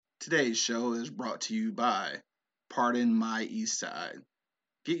Today's show is brought to you by Pardon My Eastside.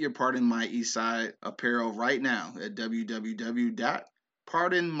 Get your Pardon My Eastside apparel right now at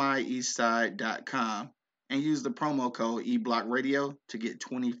www.pardonmyeastside.com and use the promo code eBlockRadio to get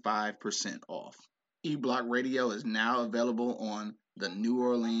 25% off. eBlock Radio is now available on the New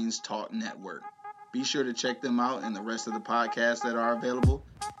Orleans Talk Network. Be sure to check them out and the rest of the podcasts that are available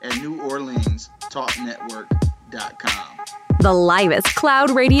at neworleanstalknetwork.com. The livest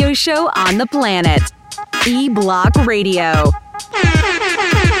cloud radio show on the planet. E-Block Radio.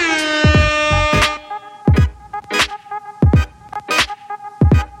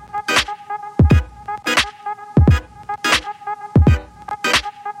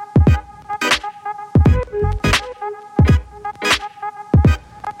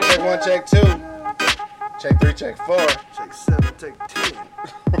 Check 1, check 2. Check 3, check 4. Check 7, check 10.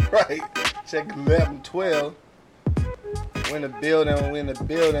 Right. Check 11, 12. We in the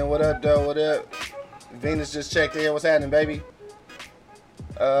building. What up, though? What up? Venus just checked in. What's happening, baby?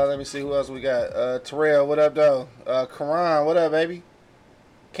 Let me see who else we got. Terrell, what up, though? Karan, what up, baby?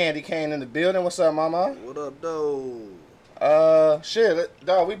 Candy Cane in the building. What's up, mama? What up, though? Shit,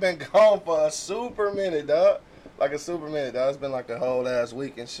 dog, we been gone for a super minute, dog. Like a super minute, dog. It's been like a whole ass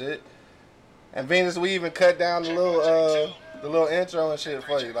week and shit. And Venus, we even cut down the little intro and shit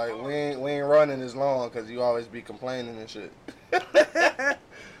for you. Like we ain't running as long because you always be complaining and shit.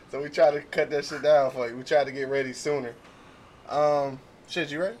 So we try to cut that shit down for you. We try to get ready sooner.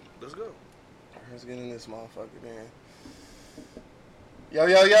 Shit, you ready? Let's go. Let's get in this motherfucker, man. Yo,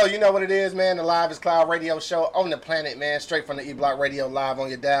 you know what it is, man. The livest cloud radio show on the planet, man. Straight from the E-Block Radio live on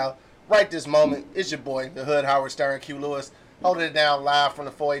your dial. Right this moment, it's your boy, the Hood Howard Stern, Q Lewis, holding it down live from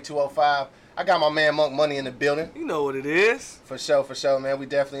the 48205. I got my man Monk Money in the building. You know what it is. For sure, man. We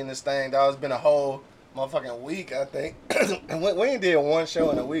definitely in this thing, dog. It's been a whole motherfucking week, I think. And we ain't did one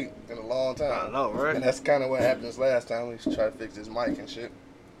show in a week in a long time. I know, right? And that's kind of what happened this last time. We try to fix this mic and shit.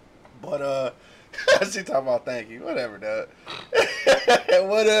 But, she talking about thank you. Whatever, dog.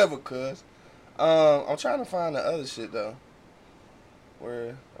 Whatever, cuz. I'm trying to find the other shit, though.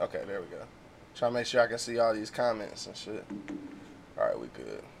 Okay, there we go. Trying to make sure I can see all these comments and shit. All right, we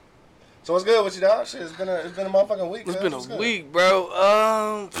good. So what's good with you, dog? Shit, it's been a motherfucking week. It's man. been a week,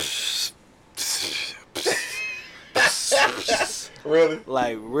 bro. Really?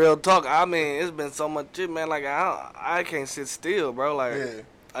 Like, real talk. I mean, it's been so much shit, man. Like, I can't sit still, bro. Like, Yeah.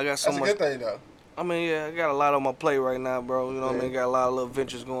 I got so That's much. a good thing, though. I mean, yeah, I got a lot on my plate right now, bro. You know what I Yeah. mean? Got a lot of little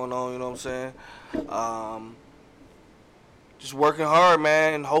ventures going on, you know what I'm saying? Just working hard,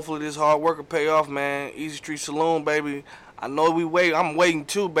 man, and hopefully this hard work will pay off, man. Easy Street Saloon, baby. I know we wait. I'm waiting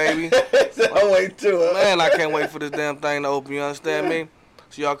too, baby. I'm waiting too, huh? Man, I can't wait for this damn thing to open, you understand me?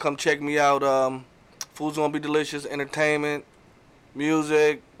 So y'all come check me out. Food's gonna be delicious, entertainment,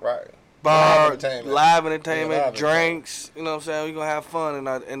 music, Right. bar, entertainment. live entertainment, live drinks. You know what I'm saying? We gonna have fun in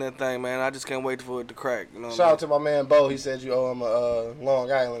that thing, man. I just can't wait for it to crack. You know what Shout I mean? out to my man Bo. He said you owe him a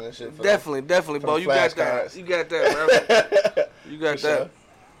Long Island and shit. Definitely, for Bo. the You got that. flashcards. You got that, bro. You got For that. sure.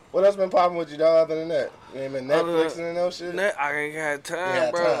 What else been popping with you, dog, other than that? You ain't been Other Netflixing than- and no shit? I ain't had time, You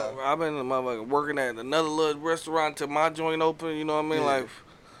had bro. time. I've been motherfucking working at another little restaurant till my joint open. You know what I mean? Yeah. Like,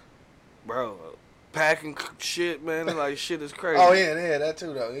 bro, packing shit, man. Like, shit is crazy. Oh, yeah, that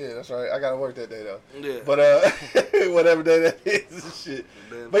too, though. Yeah, that's right. I got to work that day, though. Yeah. But, whatever day that is and shit.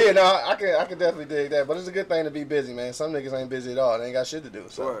 Man. But, yeah, no, I can definitely dig that. But it's a good thing to be busy, man. Some niggas ain't busy at all. They ain't got shit to do.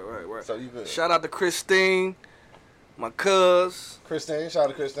 So, Right. So, you good. Shout out to Christine, my cuz, Christine, shout out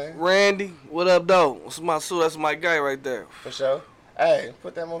to Christine. Randy. What up, though? That's my suit. That's my guy right there. For sure. Hey,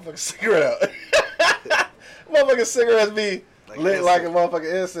 put that motherfucking cigarette out. Motherfucking cigarettes be Like lit incense. like a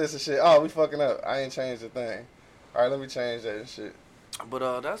motherfucking incense and shit. Oh, we fucking up. I ain't changed a thing. All right, let me change that and shit.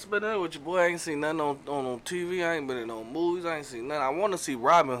 But that's been it with your boy. I ain't seen nothing on TV. I ain't been in no movies. I ain't seen nothing. I want to see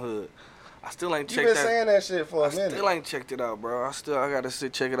Robin Hood. I still ain't You checked been that. saying that shit for I a minute. still ain't checked it out, bro. I gotta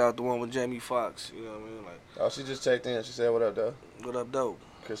sit check it out. The one with Jamie Foxx. You know what I mean? Like, Oh, she just checked in. She said, what up, though, what up, dope?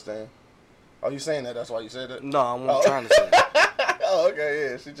 Christine? Oh, you saying that? That's why you said that? No, I'm Oh. trying to say. Oh,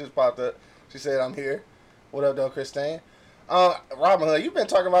 okay, yeah. She just popped up. She said, I'm here. What up, though, Christine? Robin Hood, you been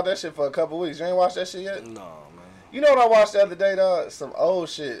talking about that shit for a couple weeks. You ain't watched that shit yet? No, man. You know what I watched the other day, dog? Some old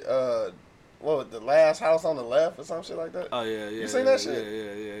shit. What was it, The Last House on the Left or some shit like that? Oh yeah. You seen that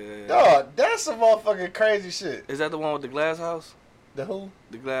shit? Yeah. Dog, that's some motherfucking crazy shit. Is that the one with the glass house? The who?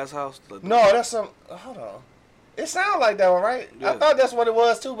 The glass house? No, that's some. Hold on. It sound like that one, right? Yeah. I thought that's what it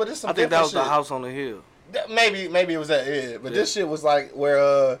was too, but it's some I think that different was the shit. house on the hill. Maybe it was that. Yeah, but Yeah. this shit was like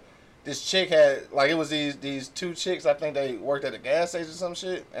where this chick had like it was these two chicks. I think they worked at a gas station or some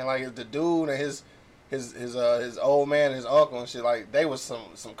shit, and like the dude and his old man and his uncle and shit. Like, they was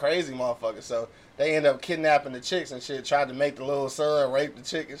some crazy motherfuckers. So they end up kidnapping the chicks and shit. Tried to make the little son rape the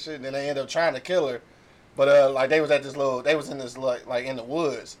chick and shit. And then they end up trying to kill her. But like, they was in this like in the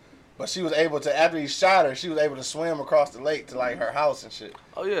woods. But she was able to, after he shot her, she was able to swim across the lake to like her house and shit.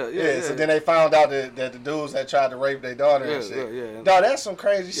 Oh yeah. So then they found out that the dudes had tried to rape their daughter and shit. Yeah. Dog, that's some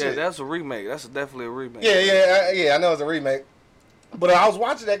crazy shit. Yeah, that's a remake. That's definitely a remake. Yeah. I know it's a remake. But I was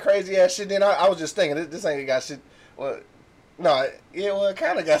watching that crazy ass shit. Then I was just thinking, this ain't got shit. Well, no, it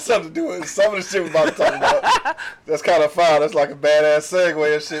kind of got something to do with some of the shit we're about to talk about. That's kind of fine. That's like a badass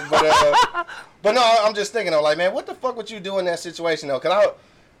segue and shit. But no, I'm just thinking though, like, man, what the fuck would you do in that situation though? Cause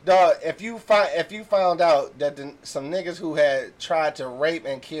dog, if you found out that some niggas who had tried to rape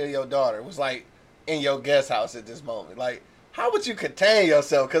and kill your daughter was like in your guest house at this moment, like, how would you contain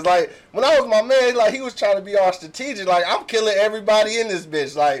yourself? Cause like, when I was my man, like, he was trying to be all strategic. Like, I'm killing everybody in this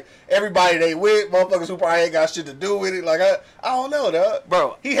bitch. Like, everybody they with, motherfuckers who probably ain't got shit to do with it. Like, I don't know, dog.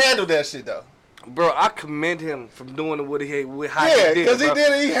 Bro, he handled that shit though. Bro, I commend him for doing what he because he did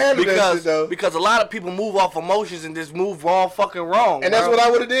it. He handled that shit though. Because a lot of people move off emotions and just move fucking wrong. And that's what I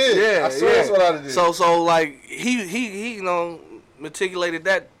would have did. Yeah, I swear that's what I would have did. So like he you know, meticulated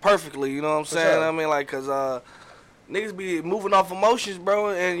that perfectly. You know what I'm saying? Sure. I mean, like, cause niggas be moving off emotions, bro,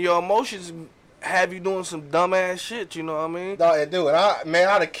 and your emotions have you doing some dumbass shit. You know what I mean? No, it do. And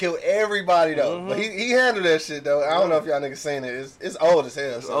I'd have killed everybody though. Mm-hmm. But he handled that shit though. I don't know if y'all niggas seen it. It's old as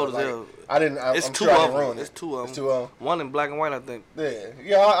hell. It's old as hell. It's I'm two sure of them. It's two of them. One in black and white, I think.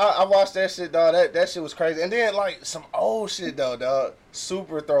 Yeah. I watched that shit, dog. That shit was crazy. And then like some old shit though, dog.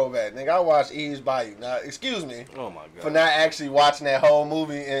 Super throwback. Nigga, I watched Eve's Bayou. Now, excuse me. Oh my god. For not actually watching that whole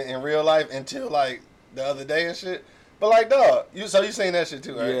movie in real life until like the other day and shit. But like, dog, you seen that shit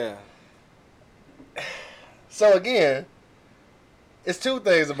too, right? Yeah. So again, it's two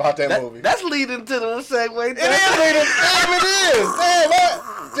things about that movie. That's leading to the segue. It is leading. Damn, it is.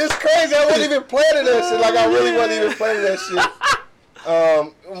 Damn, just crazy. I wasn't even planning that shit. Like, I really wasn't even planning that shit.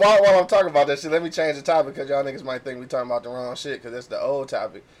 While I'm talking about that shit, let me change the topic because y'all niggas might think we talking about the wrong shit because that's the old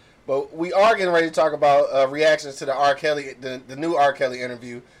topic. But we are getting ready to talk about reactions to the R. Kelly, the new R. Kelly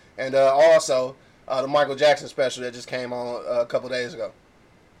interview, and also the Michael Jackson special that just came on a couple days ago.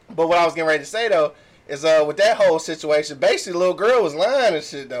 But what I was getting ready to say though is with that whole situation, basically the little girl was lying and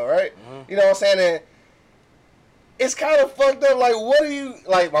shit though, right? Mm-hmm. You know what I'm saying? And it's kind of fucked up. Like, what do you,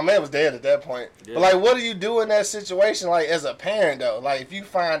 like, my man was dead at that point. Yeah. But like, what do you do in that situation? Like, as a parent though, like, if you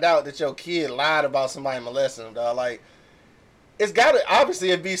find out that your kid lied about somebody molesting them, dog, like, it's got to, obviously,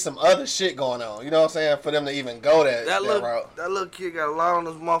 it'd be some other shit going on. You know what I'm saying? For them to even go that route. That little kid got a lot on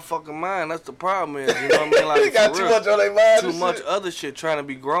his motherfucking mind. That's the problem is, you know what I mean? Like, he got too much on their mind. Too much other shit trying to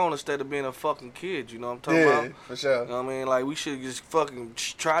be grown instead of being a fucking kid. You know what I'm talking about? Yeah, for sure. You know what I mean? Like, we should just fucking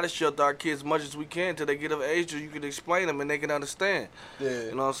try to shelter our kids as much as we can until they get of age, or you can explain them and they can understand. Yeah.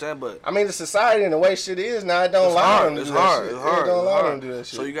 You know what I'm saying? But I mean, the society and the way shit is now, it don't allow them to do that shit. It's hard. It don't allow them to do that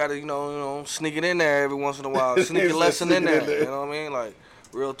shit. So you got to, you know, sneak it in there every once in a while. Sneak a lesson in there. You know what I mean? Like,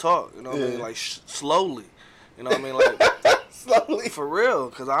 real talk, you know what I mean? Like, slowly. You know what I mean? Like, slowly. For real,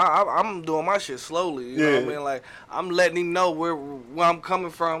 because I'm doing my shit slowly. You know what I mean? Like, I'm letting him know where I'm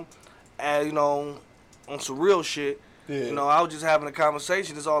coming from, and, you know, on some real shit. Yeah. You know, I was just having a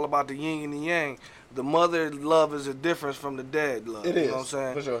conversation. It's all about the yin and the yang. The mother love is a difference from the dad love. It is. You know what I'm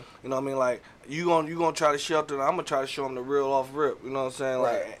saying? For sure. You know what I mean? Like, you gonna try to shelter, and I'm going to try to show him the real off rip. You know what I'm saying?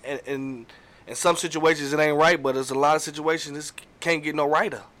 Right. Like, and in some situations, it ain't right, but there's a lot of situations this can't get no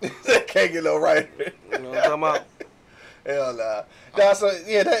righter. Can't get no righter. You know what I'm talking about? Hell nah. Nah, so,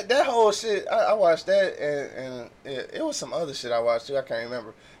 yeah, that whole shit, I watched that, and it was some other shit I watched, too. I can't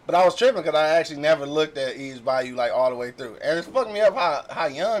remember. But I was tripping because I actually never looked at Eve's Bayou, like, all the way through. And it fucked me up how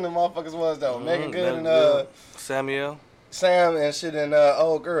young the motherfuckers was, though. Megan Good and Samuel. Sam and shit and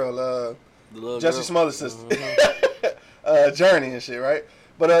old girl, the Jussie Smollett sister. Mm-hmm. Journey and shit, right?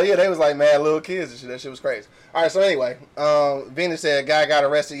 But, yeah, they was like mad little kids and shit. That shit was crazy. All right, so anyway, Venus said a guy got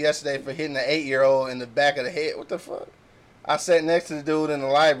arrested yesterday for hitting an 8-year-old in the back of the head. What the fuck? I sat next to the dude in the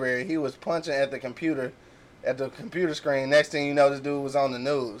library. He was punching at the computer screen. Next thing you know, this dude was on the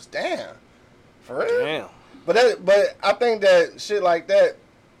news. Damn. For real? Damn. But I think that shit like that,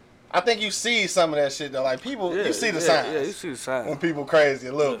 I think you see some of that shit, though. Like, people, you see the signs. Yeah, you see the signs. When people crazy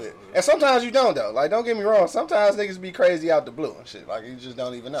a little bit. And sometimes you don't, though. Like, don't get me wrong. Sometimes niggas be crazy out the blue and shit. Like, you just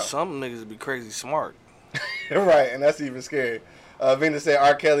don't even know. Some niggas be crazy smart. Right, and that's even scary. Venus said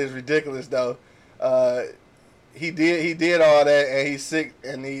R. Kelly is ridiculous, though. He did all that, and he's sick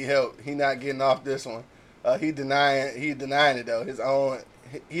and need help. He not getting off this one. He denying it, though. His own,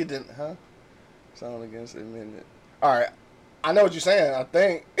 he didn't, huh? Sound against the amendment. All right. I know what you're saying, I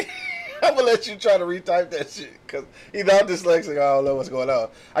think. I'm gonna let you try to retype that shit because either I'm dyslexic or I don't know what's going on.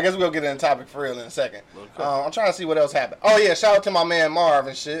 I guess we're gonna get in the topic for real in a second. Okay. I'm trying to see what else happened. Oh yeah, shout out to my man Marv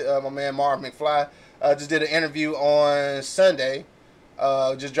and shit. My man Marv McFly just did an interview on Sunday.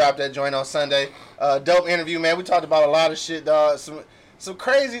 Just dropped that joint on Sunday. Dope interview, man. We talked about a lot of shit, dog. Some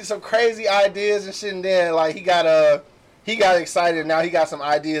crazy ideas and shit. And then like he got excited. Now he got some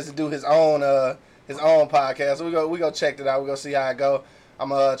ideas to do his own podcast. So we go check it out. We go see how it go. I'm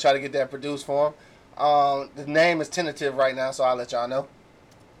gonna try to get that produced for him. The name is tentative right now, so I'll let y'all know.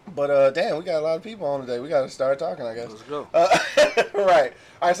 But damn, we got a lot of people on today. We gotta start talking, I guess. Let's go. Right.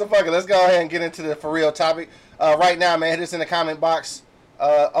 All right. So fuck it. Let's go ahead and get into the for real topic. Right now, man. Hit us in the comment box.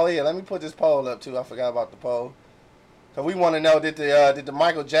 Oh yeah, let me put this poll up too. I forgot about the poll. Cause we want to know did the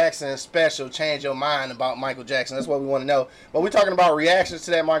Michael Jackson special change your mind about Michael Jackson? That's what we want to know. But we're talking about reactions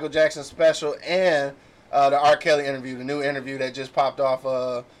to that Michael Jackson special and the R. Kelly interview, the new interview that just popped off.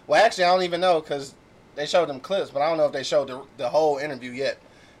 Well, actually, I don't even know because they showed them clips, but I don't know if they showed the whole interview yet.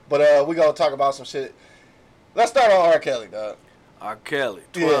 But we're gonna talk about some shit. Let's start on R. Kelly, dog. R. Kelly,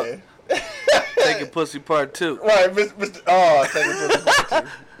 12. Yeah. Taking Pussy Part 2. Right, Mr. Oh, Taking Pussy Part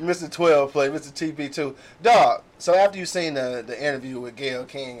 2. Mr. 12 play, Mr. TP2. Dog, so after you seen the interview with Gayle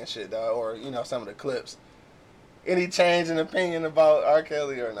King and shit, dog, or, you know, some of the clips, any change in opinion about R.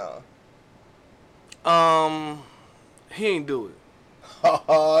 Kelly or no? He ain't do it.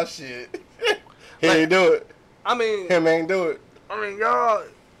 Oh, shit. He ain't do it. I mean... Him ain't do it. I mean, y'all...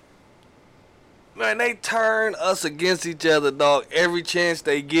 Man, they turn us against each other, dog, every chance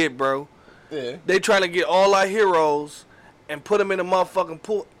they get, bro. Yeah. They trying to get all our heroes and put them in a motherfucking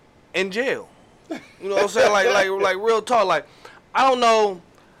pool in jail. You know what I'm saying? Like real talk. Like, I don't know.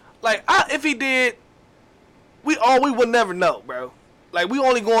 Like, if he did, we would never know, bro. Like, we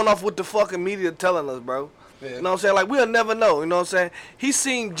only going off what the fucking media telling us, bro. Yeah. You know what I'm saying? Like, we'll never know. You know what I'm saying? He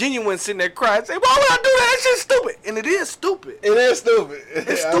seen Genuine sitting there crying, say, "Why would I do that? That shit's stupid." And it is stupid. It is stupid.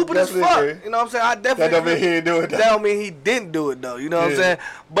 It's stupid as fuck. Agree. You know what I'm saying? I definitely. That don't mean he didn't do it, though. That don't mean he didn't do it, though. You know what I'm saying?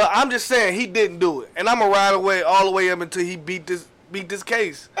 But I'm just saying he didn't do it. And I'm going to ride away all the way up until he beat this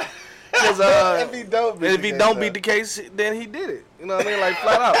case. If he don't beat the case, then he did it. You know what I mean? Like,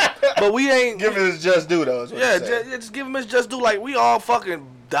 flat out. But we ain't... Give him his just due, though. Yeah, just give him his just due. Like, we all fucking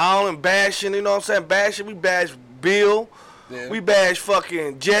down and bashing, you know what I'm saying? Bashing. We bash Bill. Yeah. We bash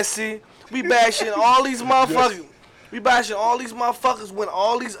fucking Jesse. We bashing all these motherfuckers. We bashing all these motherfuckers when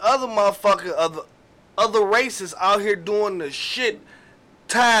all these other motherfuckers, other races out here doing the shit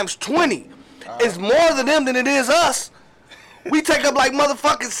times 20. It's more than them than it is us. We take up like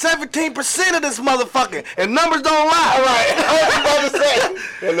motherfucking 17% of this motherfucking, and numbers don't lie. All right. I was about to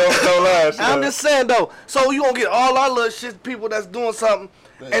say. And numbers don't lie. I'm just saying, though. So you gonna get all our little shit people that's doing something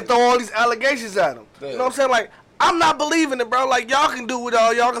and throw all these allegations at them. You know what I'm saying? Like, I'm not believing it, bro. Like, y'all can do it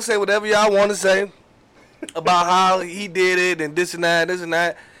all. Y'all can say whatever y'all want to say about how he did it and this and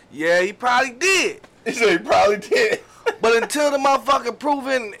that. Yeah, he probably did. He said he probably did. But until the motherfucker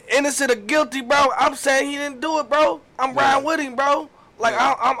proven innocent or guilty, bro, I'm saying he didn't do it, bro. I'm riding with him, bro. Like,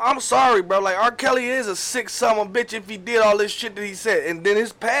 I'm sorry, bro. Like, R. Kelly is a sick son of a bitch if he did all this shit that he said. And then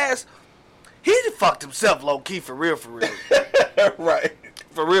his past, he fucked himself low-key for real. Right.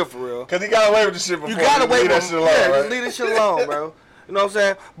 For real. Because he got away with the shit before. You got away with that shit alone, right? Just leave this shit alone, bro. You know what I'm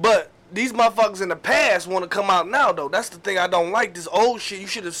saying? But these motherfuckers in the past want to come out now, though. That's the thing I don't like. This old shit, you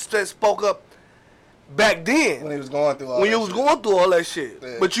should have spoke up back then. When he was going through all that shit.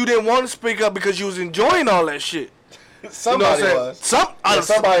 Yeah. But you didn't want to speak up because you was enjoying all that shit. Somebody was.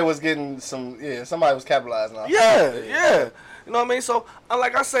 Somebody was getting some, somebody was capitalizing on it. Yeah. You know what I mean? So,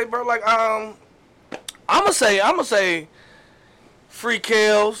 like I say, bro, like, I'm going to say, free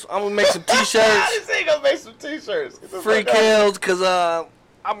Kels. I'm gonna make some t-shirts. He gonna make some t-shirts. Free Kels, cause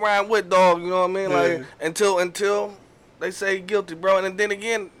I'm riding with dog. You know what I mean? Like until they say guilty, bro. And then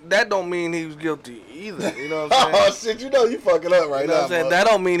again, that don't mean he was guilty either. You know what I'm saying? Oh shit, you know you fucking up right now. You know what I'm saying? That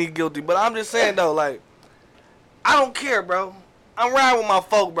don't mean he guilty. But I'm just saying though, like, I don't care, bro. I'm riding with my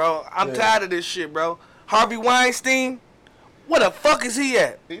folk, bro. I'm tired of this shit, bro. Harvey Weinstein, where the fuck is he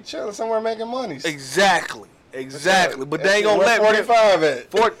at? He chilling somewhere making money. Exactly. But they ain't gonna let 45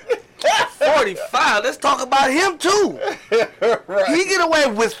 at 45. Let's talk about him too. Right. He get away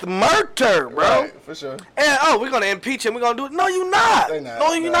with murder, bro. Right, for sure. And we're gonna impeach him. We're gonna do it. No, you're not.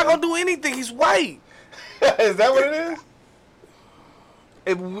 No, you're not gonna do anything. He's white. Is that what it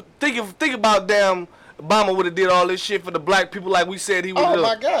is? Think about damn Obama would have did all this shit for the black people like we said he would have. Oh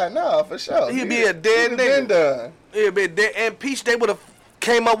my God, no, for sure. He'd be a dead nigga. Done. He'd be dead. And impeached. They would have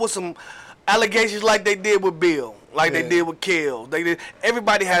came up with some allegations like they did with Bill, like they did with Kel.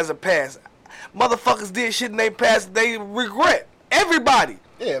 Everybody has a past. Motherfuckers did shit in their past they regret. Everybody.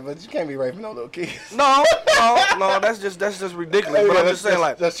 Yeah, but you can't be raping no little kids. No, that's just ridiculous. But I'm just saying,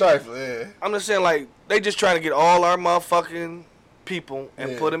 like, that's trifling. Yeah. I'm just saying, like, they just trying to get all our motherfucking people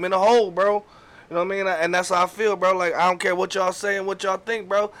and put them in a hole, bro. You know what I mean? And that's how I feel, bro. Like, I don't care what y'all saying, what y'all think,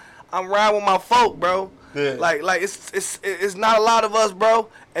 bro. I'm riding with my folk, bro. Yeah. Like it's not a lot of us, bro.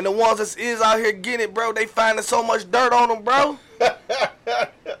 And the ones that is out here getting it, bro, they finding so much dirt on them, bro.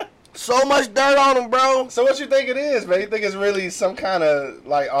 So much dirt on them, bro. So what you think it is, man? You think it's really some kind of,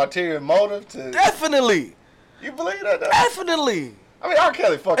 like, ulterior motive to... Definitely. You believe that, though? Definitely. I mean, R.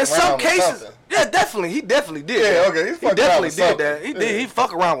 Kelly fucked around with something. In some cases, yeah, definitely. He definitely did that. Okay. He definitely did that. He did. He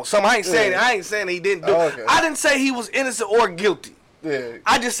fuck around with something. I ain't saying he didn't do it. I didn't say he was innocent or guilty. Yeah.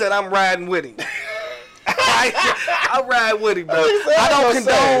 I just said I'm riding with him. I ride with him, bro.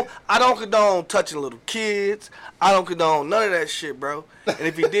 I don't condone touching little kids. I don't condone none of that shit, bro. And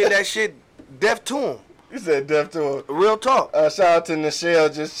if he did that shit, death to him. You said death to him. Real talk. Shout out to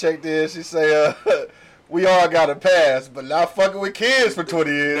Nichelle, just checked in. She say, we all got a pass, but not fucking with kids for 20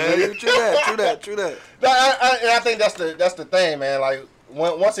 years. Yeah, true that. No, I think that's the thing, man. Like,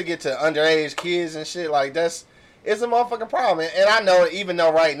 once it get to underage kids and shit, like, it's a motherfucking problem. And I know, even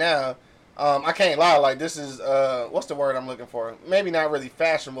though right now, I can't lie, like, this is, what's the word I'm looking for? Maybe not really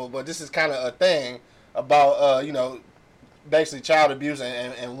fashionable, but this is kind of a thing about, basically child abuse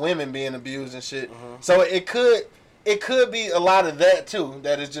and women being abused and shit. Mm-hmm. So it could be a lot of that, too,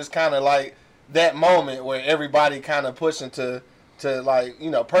 that is just kind of like that moment where everybody kind of pushing to like,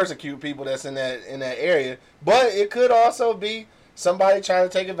 persecute people that's in that area. But it could also be somebody trying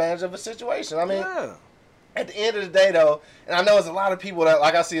to take advantage of a situation. I mean... Yeah. At the end of the day, though, and I know there's a lot of people that,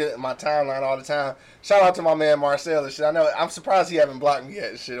 like, I see it in my timeline all the time. Shout out to my man Marcel and shit. I know, I'm surprised he haven't blocked me yet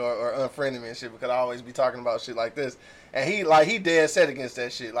and shit or unfriended me and shit because I always be talking about shit like this. And he dead set against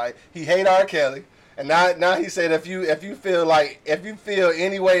that shit. Like, he hate R. Kelly, and now he said if you feel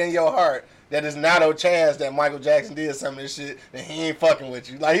any way in your heart that there's not a chance that Michael Jackson did some of this shit, then he ain't fucking with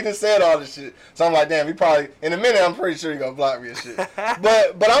you. Like, he done said all this shit. So I'm like, damn, he probably, in a minute, I'm pretty sure he gonna block me and shit.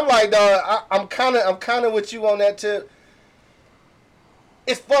 But I'm like, dog, I'm kind of with you on that tip.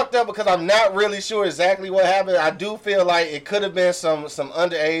 It's fucked up because I'm not really sure exactly what happened. I do feel like it could have been some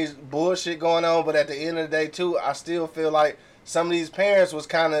underage bullshit going on, but at the end of the day, too, I still feel like some of these parents was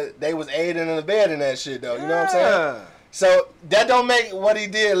they was aiding and abetting that shit, though. You know what I'm saying? So that don't make what he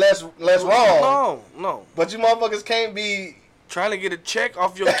did less wrong. No. But you motherfuckers can't be trying to get a check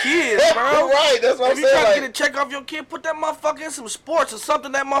off your kids, bro. Right, that's what I'm saying. If you trying to get a check off your kid, put that motherfucker in some sports or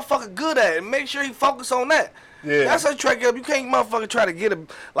something that motherfucker good at, and make sure he focus on that. Yeah. That's how you try to get up. You can't motherfucker try to get him,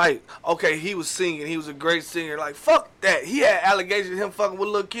 like, okay, he was singing, he was a great singer. Like, fuck that. He had allegations of him fucking with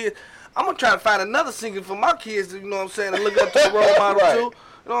little kids. I'm gonna try to find another singer for my kids, you know what I'm saying, and look up to the role model right. too.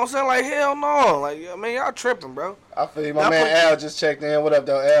 You know what I'm saying? Like, hell no. Like, I mean, y'all tripping, bro. I feel you. My man Al just checked in. What up,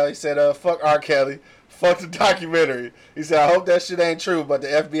 though, Al? He said, fuck R. Kelly. Fuck the documentary. He said, I hope that shit ain't true, but the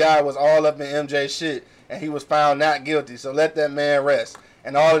FBI was all up in MJ shit, and he was found not guilty, so let that man rest.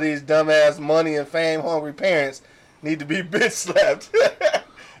 And all of these dumbass money and fame hungry parents need to be bitch slapped.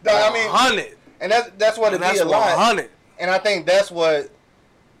 No, I mean, 100. And that's what it be a lot. 100. And I think that's what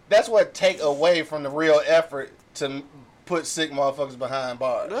take away from the real effort to put sick motherfuckers behind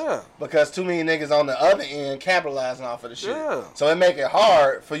bars. Yeah. Because too many niggas on the other end capitalizing off of the shit. Yeah. So it make it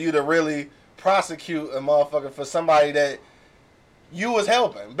hard for you to really prosecute a motherfucker for somebody that you was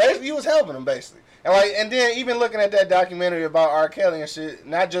helping. Basically, you was helping them, basically. And then even looking at that documentary about R. Kelly and shit,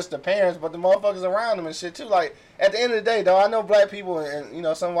 not just the parents, but the motherfuckers around them and shit too. Like, at the end of the day, though, I know black people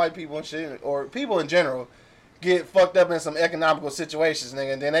and some white people and shit, or people in general, get fucked up in some economical situations,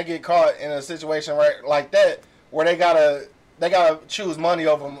 nigga, and then they get caught in a situation like that where they gotta choose money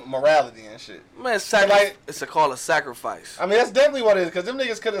over morality and shit. Man, it's called a sacrifice. I mean, that's definitely what it is, because them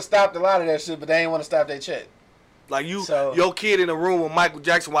niggas could have stopped a lot of that shit, but they ain't want to stop their check. Like your kid in a room with Michael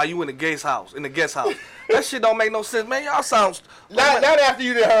Jackson while you in the guest house. That shit don't make no sense, man. Y'all sound not after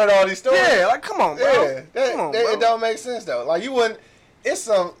you done heard all these stories. Yeah, like come on, bro. Yeah, it don't make sense though. Like you wouldn't. It's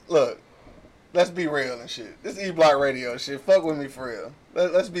some look. Let's be real and shit. This E-Block Radio shit. Fuck with me for real.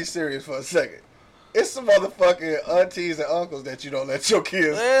 Let's be serious for a second. It's some motherfucking aunties and uncles that you don't let your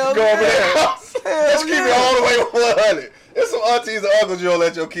kids go over their house. Let's keep it all the way 100. It's some aunties and uncles you don't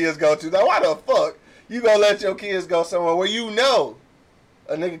let your kids go to. Now, why the fuck you gonna let your kids go somewhere where you know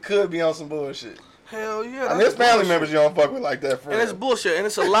a nigga could be on some bullshit? Hell yeah. I mean, there's family members you don't fuck with like that, for real. And it's bullshit. And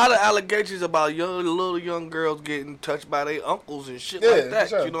it's a lot of allegations about little young girls getting touched by their uncles and shit like that.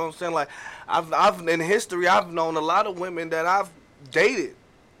 Sure. You know what I'm saying? Like, I've in history, I've known a lot of women that I've dated.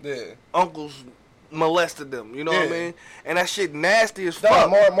 Yeah. Uncles, molested them. You know what I mean? And that shit nasty as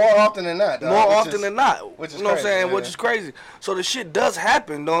Dog, fuck. more often than not. Dog, More often than not. Which is you know crazy, what I'm saying? man. Which is crazy. So the shit does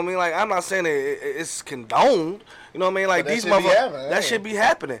happen. You know what I mean? Like, I'm not saying it's condoned. You know what I mean? Like, But that these shit be motherfuckers, happening, that shit be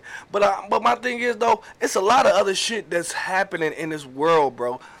happening. But my thing is, though, it's a lot of other shit that's happening in this world,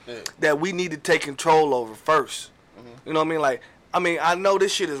 bro, that we need to take control over first. You know what I mean? Like, I know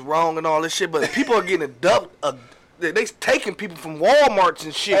this shit is wrong and all this shit, but people are getting they taking people from Walmarts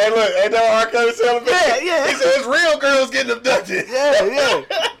and shit. Hey, look, ain't that R. Kelly celebrating? Yeah. He said it's real girls getting abducted. Yeah. You know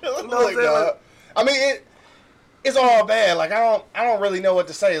what I'm Look, saying? dog. I mean, it's all bad. Like, I don't really know what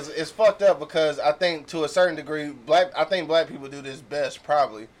to say. It's fucked up because I think to a certain degree, black people do this best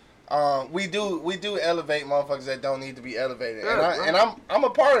probably. We do elevate motherfuckers that don't need to be elevated, and I'm a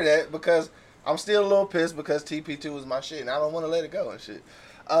part of that because I'm still a little pissed because TP2 is my shit and I don't want to let it go and shit.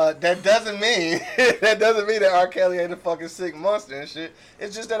 That doesn't mean that R. Kelly ain't a fucking sick monster and shit.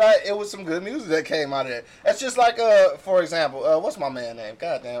 It's just that it was some good music that came out of that. That's just like for example, what's my man name?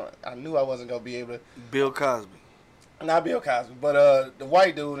 Goddamn, I knew I wasn't gonna be able to. Bill Cosby. Not Bill Cosby, but the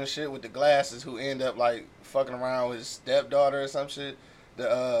white dude and shit with the glasses who end up like fucking around with his stepdaughter or some shit.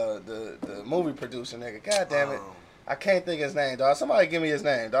 The movie producer nigga. God damn it, I can't think of his name, dog. Somebody give me his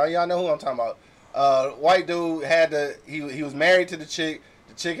name, dog. Y'all know who I'm talking about. White dude he was married to the chick.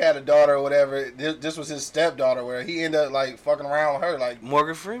 The chick had a daughter or whatever. This was his stepdaughter, where he ended up like fucking around with her, like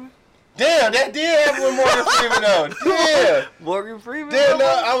Morgan Freeman. Damn, that did happen with Morgan Freeman though. Yeah, Morgan Freeman. Damn, no,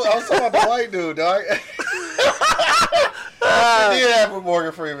 I was talking about the white dude, dog. It did happen with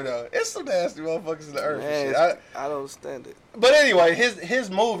Morgan Freeman though. It's some nasty motherfuckers in the earth. Man, and shit. I don't stand it. But anyway,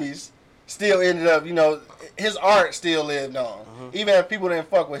 his movies still ended up, his art still lived on. Even if people didn't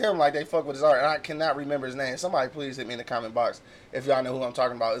fuck with him like they fuck with his art. And I cannot remember his name. Somebody please hit me in the comment box if y'all know who I'm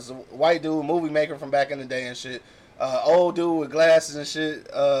talking about. It's a white dude, movie maker from back in the day and shit. Old dude with glasses and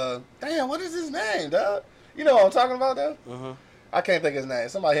shit. Damn, what is his name, dog? You know what I'm talking about, though? I can't think of his name.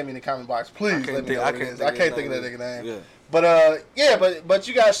 Somebody hit me in the comment box. Please let me know what it is. I can't think of that nigga name. Yeah. But but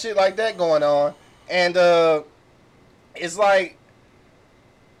you got shit like that going on. And it's like,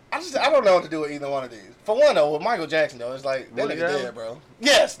 I don't know what to do with either one of these. For one, though, with Michael Jackson, though, it's like, that Woody nigga Allen? dead, bro.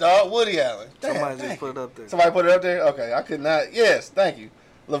 Yes, dog, Woody Allen. Damn, Somebody thank just put you. it up there. Somebody put it up there? Okay, I could not. Yes, thank you.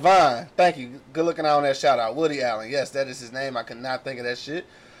 Levine, thank you. Good looking out on that shout out. Woody Allen. Yes, that is his name. I could not think of that shit.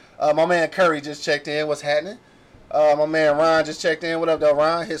 My man Curry just checked in. What's happening? My man Ron just checked in. What up, though,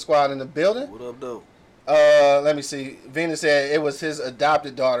 Ron? Hit squad in the building. What up, though? Let me see. Venus said it was his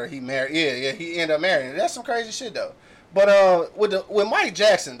adopted daughter he married. Yeah, he ended up marrying her. That's some crazy shit, though. But with Mike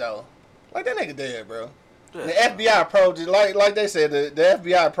Jackson, though, like, that nigga dead, bro. Yeah. The FBI probed it, like they said, the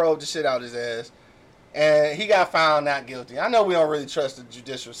FBI probed the shit out his ass. And he got found not guilty. I know we don't really trust the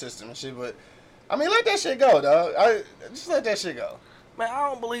judicial system and shit, but, I mean, let that shit go, dog. Just let that shit go. Man, I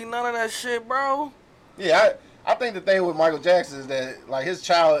don't believe none of that shit, bro. Yeah, I think the thing with Michael Jackson is that, like, his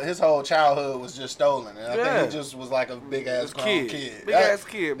whole childhood was just stolen. And I think he just was like a big-ass grown kid. Big-ass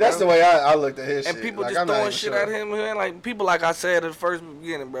kid, bro. That's the way I looked at his shit. And people like, just I'm not throwing even shit sure. at him. And like, people, like I said at the first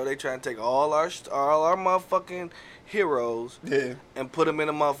beginning, bro, they trying to take all our motherfucking heroes and put them in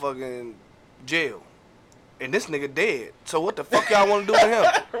a motherfucking jail. And this nigga dead. So what the fuck y'all want to do with him?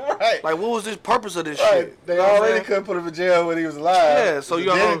 Right. Like, what was this purpose of this Right. shit? They You know what I'm already saying? couldn't put him in jail when he was alive. Yeah, so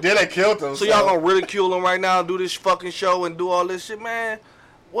y'all then they killed him. So y'all gonna ridicule him right now and do this fucking show and do all this shit, man?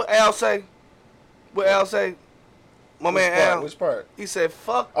 What Al say? What Al say? My man Al. Which part? He said,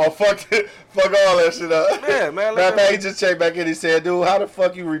 fuck. Oh, fuck all that shit up. Yeah, man. Matter of fact, he just checked back in. He said, dude, how the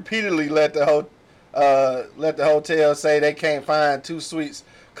fuck you repeatedly let the hotel say they can't find two suites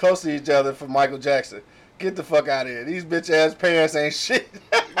close to each other for Michael Jackson? Get the fuck out of here. These bitch-ass parents ain't shit.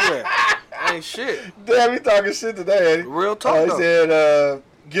 Yeah, ain't shit. Damn, he talking shit today, ain't he? Real talk, He though. said,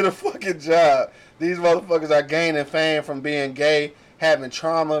 get a fucking job. These motherfuckers are gaining fame from being gay, having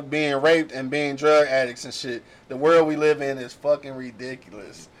trauma, being raped, and being drug addicts and shit. The world we live in is fucking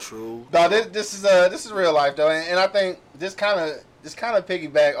ridiculous. True. Dog, this is real life though, and I think this kind of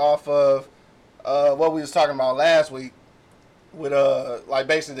piggyback off of what we was talking about last week with like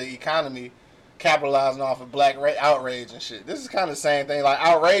basically the economy capitalizing off of black outrage and shit. This is kind of the same thing. Like,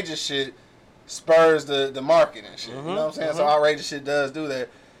 outrageous shit spurs the market and shit. You know what I'm saying? So outrageous shit does do that.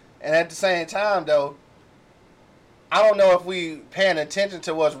 And at the same time though, I don't know if we paying attention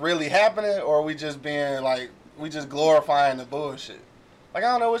to what's really happening or we just being like, we just glorifying the bullshit. Like, I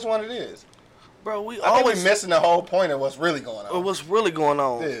don't know which one it is. Bro, we I think always we missing the whole point of what's really going on. what's really going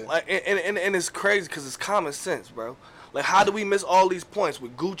on. Yeah. Like, and it's crazy because it's common sense, bro. Like, how do we miss all these points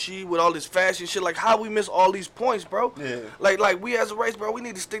with Gucci, with all this fashion shit? Like, how we miss all these points, bro? Yeah. Like we as a race, bro, we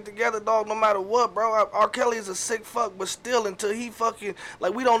need to stick together, dog, no matter what, bro. R. Kelly is a sick fuck, but still, until he fucking,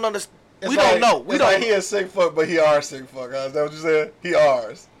 like, we don't understand. We don't know. We don't. Like he a sick fuck, but he ours sick fuck. Huh? Is that what you said? He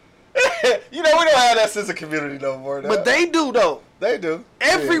ours. You know, we don't have that sense of community no more. But they do though. They do.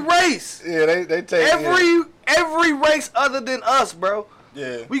 Every race. Yeah, they take every race other than us, bro.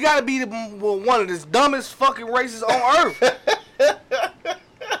 Yeah. We gotta be one of the dumbest fucking races on earth.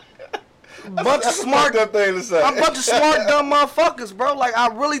 bunch of smart, thing to say. A bunch of smart dumb motherfuckers, bro. Like I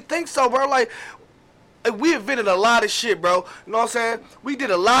really think so, bro. Like we invented a lot of shit, bro. You know what I'm saying? We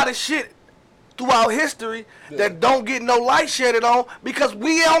did a lot of shit throughout history that don't get no light shedded on because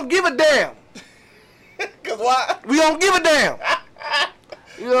we don't give a damn. Cause why? We don't give a damn.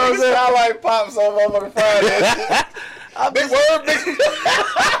 You know what I'm saying? Sound like Pops on motherfucking Friday. Big word, big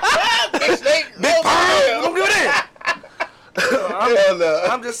snake, big pie. We don't give a damn. No.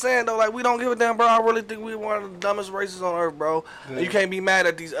 I'm just saying though, like we don't give a damn, bro. I really think we're one of the dumbest races on earth, bro. Yeah. And you can't be mad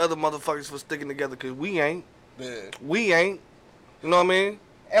at these other motherfuckers for sticking together, cause we ain't. Yeah. We ain't. You know what I mean?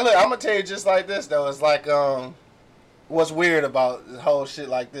 And look, I'm gonna tell you just like this though. It's like what's weird about the whole shit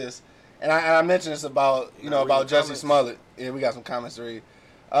like this, and I mentioned this about about Jussie Smollett. Yeah, we got some comments to read.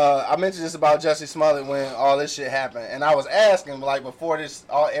 I mentioned this about Jussie Smollett when all this shit happened, and I was asking like before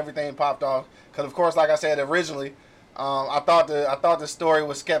everything popped off, because of course, like I said originally, I thought the story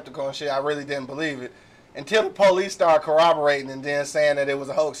was skeptical and shit. I really didn't believe it until the police started corroborating and then saying that it was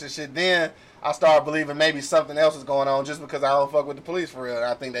a hoax and shit. Then I started believing maybe something else was going on just because I don't fuck with the police for real. And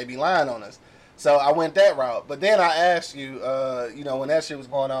I think they be lying on us. So I went that route. But then I asked you, when that shit was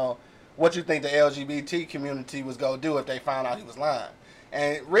going on, what you think the LGBT community was going to do if they found out he was lying.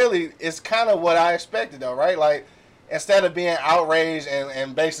 And really, it's kind of what I expected, though, right? Like, instead of being outraged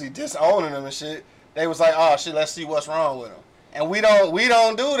and basically disowning them and shit, they was like, oh, shit, let's see what's wrong with him. And we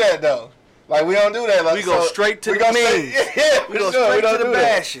don't do that, though. Like, we don't do that. Like, we go straight to the memes. Yeah, we go straight to the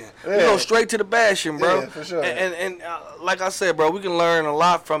bashing. Yeah. We go straight to the bashing, bro. Yeah, for sure. And like I said, bro, we can learn a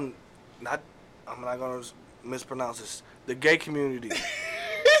lot from, I'm not going to mispronounce this, the gay community.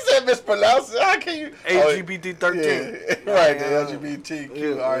 He said mispronounce it. How can you? LGBT 13. Yeah. Right, the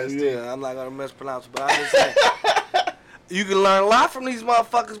LGBTQ Yeah, I'm not going to mispronounce it, but I'm just saying. You can learn a lot from these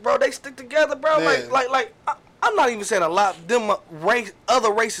motherfuckers, bro. They stick together, bro. Yeah. Like I'm not even saying a lot. Them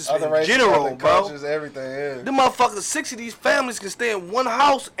other races in general, other bro. Cultures, everything, yeah. Them motherfuckers, 6 of these families can stay in one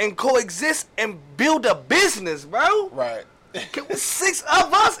house and coexist and build a business, bro. Right. 6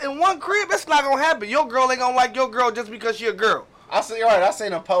 of us in one crib, that's not gonna happen. Your girl ain't gonna like your girl just because she a girl. I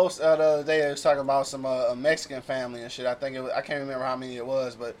seen a post the other day. They was talking about some Mexican family and shit. I can't remember how many it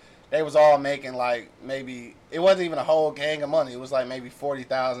was, but they was all making like maybe it wasn't even a whole gang of money. It was like maybe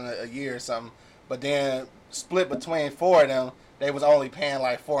 $40,000 a year or something. But then split between 4 of them, they was only paying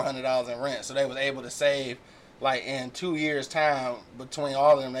like $400 in rent. So they was able to save like in 2 years' time between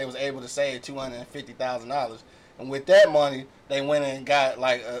all of them. They was able to save $250,000. And with that money, they went and got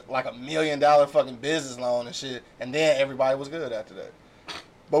like a $1 million fucking business loan and shit. And then everybody was good after that.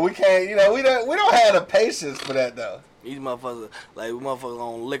 But we can't, we don't have the patience for that though. These motherfuckers,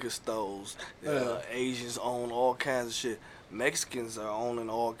 own liquor stores. Asians own all kinds of shit. Mexicans are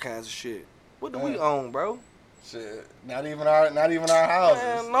owning all kinds of shit. What do we own, bro? Shit, not even our houses.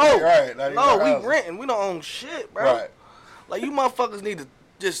 Man, no, right? Not even our houses. We renting. We don't own shit, bro. Right. Like you motherfuckers need to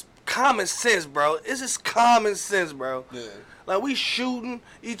just common sense, bro. It's just common sense, bro. Yeah. Like we shooting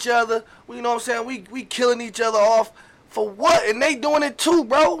each other. You know what I'm saying? We killing each other off for what? And they doing it too,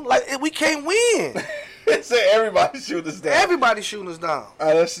 bro. Like we can't win. Say everybody shooting us down. Everybody shooting us down. All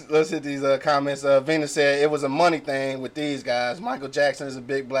right, let's hit these comments. Venus said it was a money thing with these guys. Michael Jackson is a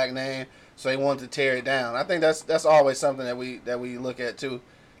big black name, so they wanted to tear it down. I think that's always something that we look at too.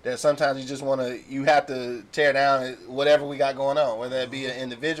 That sometimes you have to tear down whatever we got going on, whether it be an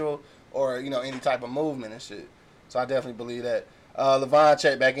individual or any type of movement and shit. So I definitely believe that. Levon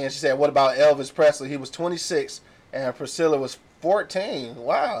checked back in. She said, "What about Elvis Presley? He was 26 and Priscilla was 14.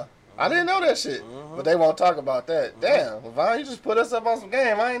 Wow." I didn't know that shit, but they won't talk about that. Damn, Levon, you just put us up on some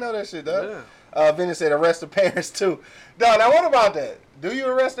game. I ain't know that shit, dog. Yeah. Vinny said arrest the parents too. Dog, now what about that? Do you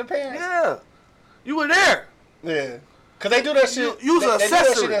arrest the parents? Yeah, you were there. Yeah, cause they do that shit. You was an accessory. They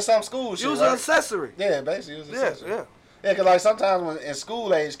do that shit in some schools. You was an accessory. Yeah, basically, you was an accessory. Yeah. Cause like sometimes when in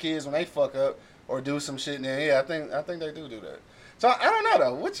school age kids when they fuck up or do some shit, then I think they do that. So I don't know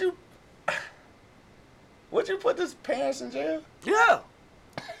though. Would you put this parents in jail? Yeah.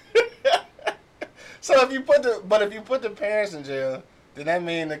 So if you put the parents in jail, then that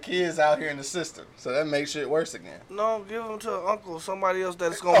mean the kids out here in the system. So that makes shit worse again. No, give them to an uncle, somebody else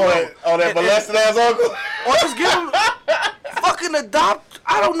that's gonna. That molested ass uncle. Or just give them fucking adopt.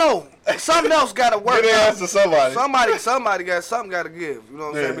 I don't know. Something else gotta work. Give ass to somebody. Somebody got something gotta give. You know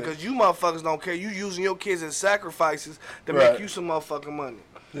what I'm saying? Because you motherfuckers don't care. You using your kids as sacrifices to make you some motherfucking money.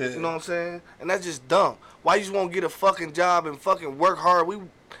 Yeah. You know what I'm saying? And that's just dumb. Why you just won't get a fucking job and fucking work hard?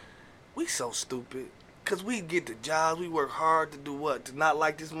 We so stupid. Cause we get the jobs, we work hard to do what? To not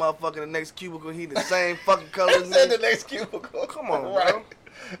like this motherfucker in the next cubicle, he the same fucking color as in me. the next cubicle. Come on, right. bro.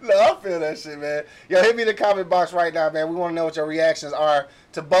 No, I feel that shit, man. Yo, hit me in the comment box right now, man. We want to know what your reactions are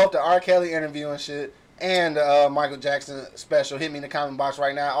to both the R. Kelly interview and shit and the Michael Jackson special. Hit me in the comment box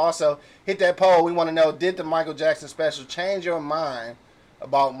right now. Also, hit that poll. We want to know, did the Michael Jackson special change your mind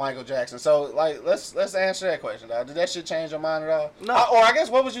about Michael Jackson? So, like, let's answer that question, dog. Did that shit change your mind at all? No. Or I guess,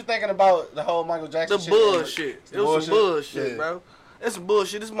 what was you thinking about the whole Michael Jackson The shit? bullshit. It was some bullshit, Yeah. bro. It's some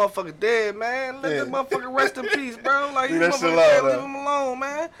bullshit. This motherfucker dead, man. Let this motherfucker rest in peace, bro. Like, Leave this that shit motherfucker alone, dead, though. leave him alone,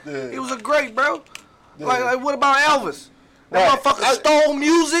 man. Yeah. He was a great, bro. Yeah. Like, what about Elvis? That Right. motherfucker stole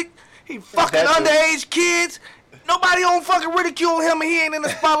music. He fucking That's it. underage kids. Nobody don't fucking ridicule him, and he ain't in the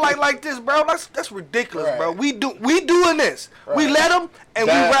spotlight like this, bro. That's ridiculous, Right. bro. We doing this. We Right. let him, and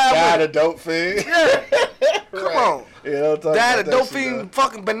we Died ride a with dope fiend. him. Yeah. Come on. Yeah, don't talk Died about of that dope shit, fiend, dog.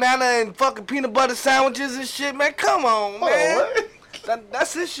 fucking banana and fucking peanut butter sandwiches and shit, man. Come on, Hold on, man. what?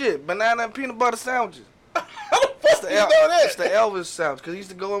 That's his shit. Banana and peanut butter sandwiches. How the fuck you know that? It's the Elvis sandwich, because he used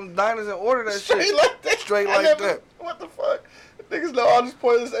to go in diners and order that Straight shit. like that. Straight I like never- that. What the fuck? Niggas know all this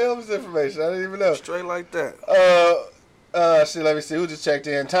pointless Elvis information. I didn't even know. Straight like that. Shit, let me see. Who just checked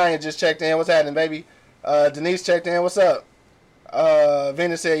in? Tanya just checked in. What's happening, baby? Denise checked in. What's up?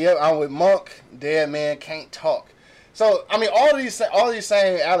 Venus said, yep, I'm with Monk. Dead man can't talk. So, I mean, all these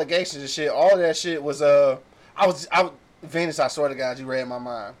same allegations and shit, all of that shit was, Venus, I swear to God, you read my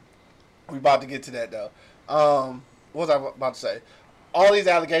mind. We about to get to that, though. What was I about to say? All these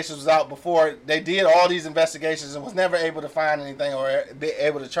allegations was out before they did all these investigations and was never able to find anything or be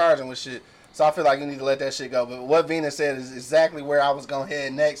able to charge them with shit. So I feel like you need to let that shit go. But what Venus said is exactly where I was going to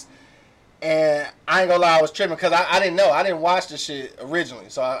head next. And I ain't gonna lie, I was tripping because I didn't know. I didn't watch the shit originally.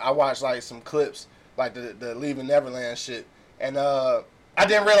 So I watched like some clips, like the Leaving Neverland shit. And I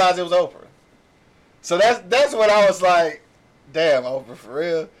didn't realize it was Oprah. So that's when I was like, damn, Oprah, for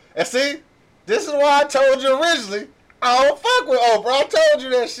real. And see, this is why I told you originally, I don't fuck with Oprah. I told you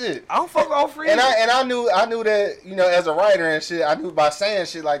that shit. I don't fuck with Oprah And either. I knew that, you know, as a writer and shit, I knew by saying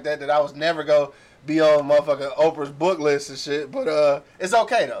shit like that I was never gonna be on motherfucking Oprah's book list and shit. But it's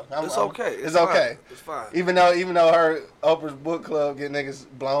okay though. It's okay. It's okay. It's fine. Even though her Oprah's book club get niggas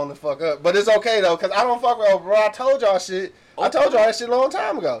blown the fuck up. But it's okay though, cause I don't fuck with Oprah. I told y'all shit. I told y'all that shit a long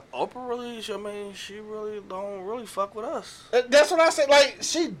time ago. Oprah really, I mean, she really don't really fuck with us. That's what I said. Like,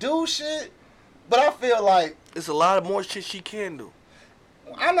 she do shit, but I feel like It's a lot of more shit she can do.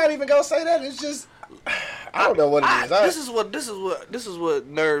 I'm not even gonna say that. It's just I don't know what it is. This is what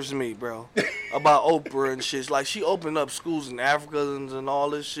nerves me, bro, about Oprah and shit. Like, she opened up schools in Africa and all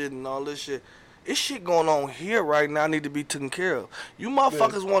this shit. It's shit going on here right now need to be taken care of. You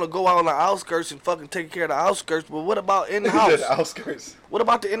motherfuckers want to go out on the outskirts and fucking take care of the outskirts, but what about in the house? The outskirts. What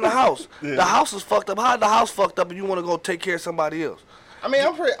about the in the house? Yeah. The house is fucked up. How the house fucked up and you want to go take care of somebody else? I mean,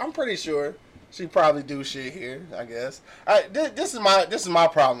 I'm pretty sure she probably do shit here. I guess. This is my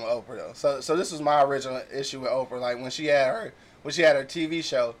problem with Oprah though. So this was my original issue with Oprah. Like when she had her TV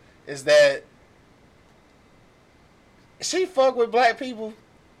show, is that she fuck with black people,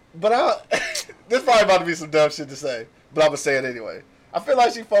 but this probably about to be some dumb shit to say, but I'm gonna say it anyway. I feel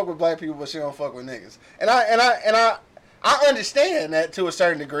like she fuck with black people, but she don't fuck with niggas. And I understand that to a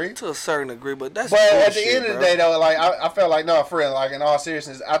certain degree. To a certain degree, but that's But at the bullshit, end of the bro. day, though, like I felt like, no, for real, like in all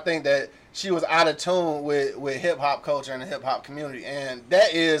seriousness, I think that she was out of tune with hip hop culture and the hip hop community, and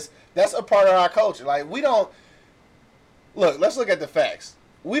that's a part of our culture. Like we don't look. Let's look at the facts.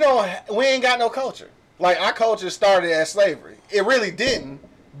 We ain't got no culture. Like our culture started as slavery. It really didn't,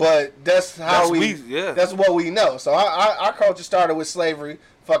 but that's how that's what we know. So our culture started with slavery,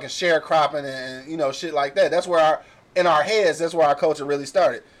 fucking sharecropping and you know shit like that. That's where in our heads, that's where our culture really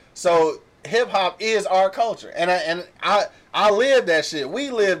started. So hip hop is our culture, and I live that shit.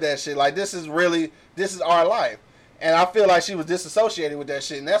 We live that shit. Like this is our life, and I feel like she was disassociated with that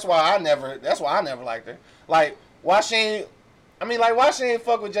shit, and that's why I never liked her. Like why she ain't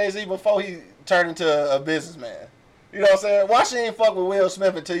fuck with Jay-Z before he turned into a businessman? You know what I'm saying? Why she ain't fuck with Will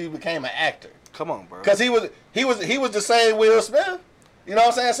Smith until you became an actor? Come on, bro. Because he was the same Will Smith. You know what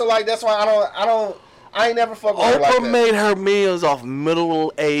I'm saying? So like that's why I ain't never fuck with her like that. Oprah made her millions off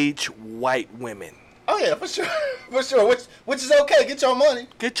middle-aged white women. Oh yeah, for sure, for sure. Which is okay. Get your money.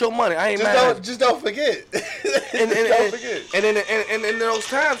 Get your money. I ain't mad. Just don't forget. Don't forget. And in those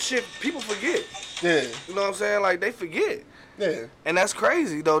times, shit, people forget. Yeah. You know what I'm saying? Like they forget. Yeah. And that's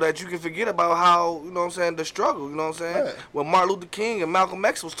crazy though that you can forget about how, you know what I'm saying, the struggle, you know what I'm saying? Yeah. What Martin Luther King and Malcolm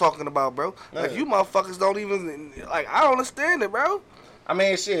X was talking about, bro. Like Yeah. you motherfuckers don't even, like, I don't understand it, bro. I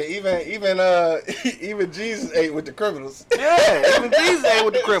mean, shit. Even even Jesus ate with the criminals. Yeah, even Jesus ate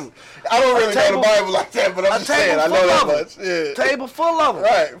with the criminals. I don't really know the Bible like that, but I'm just saying I know that much. Yeah. Table full of them.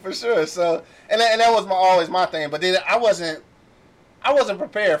 Right, for sure. So, and that was always my thing. But then I wasn't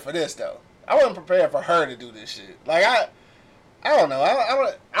prepared for this though. I wasn't prepared for her to do this shit. Like I don't know.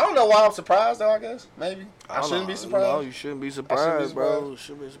 I don't know why I'm surprised though. I guess maybe I shouldn't be surprised. No, you shouldn't be surprised, bro. You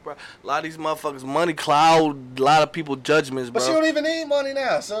shouldn't be surprised. A lot of these motherfuckers, money cloud a lot of people judgments, bro. But she don't even need money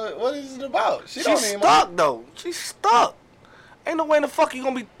now. So what is it about? She's stuck though. She's stuck. Ain't no way in the fuck you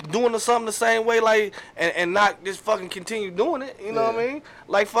gonna be doing something the same way, like, and not just fucking continue doing it. You know what I mean?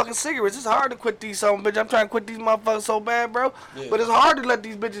 Like fucking cigarettes. It's hard to quit these some bitch. I'm trying to quit these motherfuckers so bad, bro. Yeah. But it's hard to let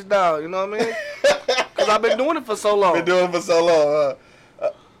these bitches down. You know what I mean? Cause I've been doing it for so long. Been doing it for so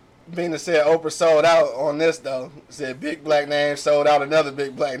long. Bina said Oprah sold out on this though. Said big black name sold out another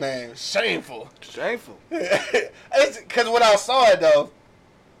big black name. Shameful. Shameful. Cause when I saw it though,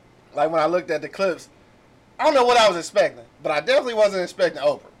 like when I looked at the clips, I don't know what I was expecting, but I definitely wasn't expecting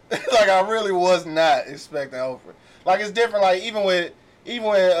Oprah. Like I really was not expecting Oprah. Like it's different. Like even when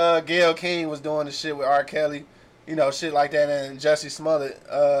Gayle King was doing the shit with R. Kelly, you know, shit like that, and Jussie Smollett,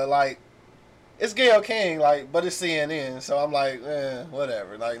 like it's Gayle King, like, but it's CNN, so I'm like,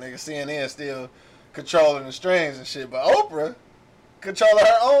 whatever. Like nigga, CNN still controlling the strings and shit, but Oprah controlling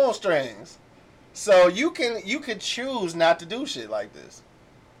her own strings. So you could choose not to do shit like this.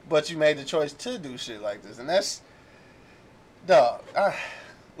 But you made the choice to do shit like this. And that's, dog,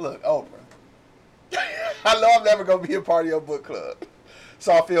 look, Oprah. I know I'm never going to be a part of your book club.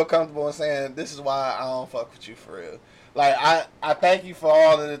 So I feel comfortable in saying this is why I don't fuck with you for real. Like, I thank you for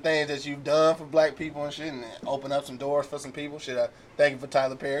all of the things that you've done for black people and shit and open up some doors for some people. Shit, I thank you for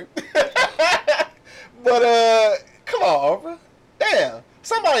Tyler Perry. But, come on, Oprah. Damn.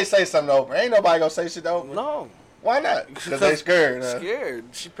 Somebody say something to Oprah. Ain't nobody going to say shit to Oprah. No. Why not? Because they scared. Scared.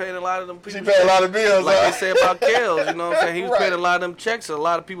 She paid a lot of them people. She paid a lot of bills. Like they say about Kels, you know what I'm saying? He was paying a lot of them checks, and a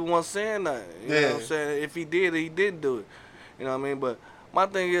lot of people weren't saying nothing. You know what I'm saying? If he did, he didn't do it. You know what I mean? But my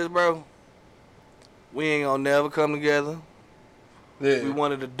thing is, bro, we ain't gonna never come together. Yeah. We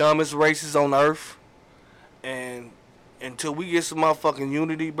one of the dumbest races on earth. And until we get some motherfucking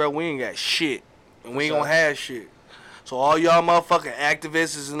unity, bro, we ain't got shit. And we ain't gonna have shit. So all y'all motherfucking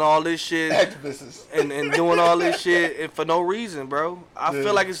activists and all this shit, and doing all this shit and for no reason, bro. I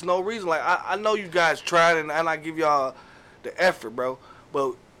feel like it's no reason. Like I know you guys tried and I give y'all the effort, bro.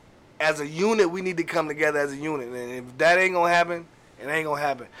 But as a unit, we need to come together as a unit. And if that ain't gonna happen, it ain't gonna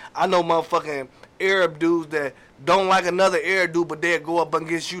happen. I know motherfucking Arab dudes that don't like another Arab dude, but they'll go up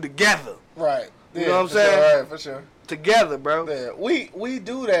against you together. Right. You know what I'm saying? Sure, right, for sure. Together, bro. Yeah. We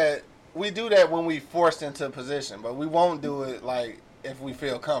do that. We do that when we forced into a position, but we won't do it like if we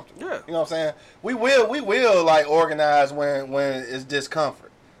feel comfortable. Yeah. You know what I'm saying? We will like organize when it's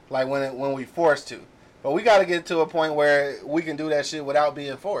discomfort, like when we forced to. But we got to get to a point where we can do that shit without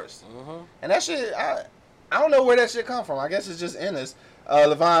being forced. Mm-hmm. And that shit, I don't know where that shit come from. I guess it's just in us.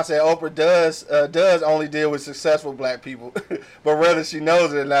 Levon said Oprah does only deal with successful black people, but whether she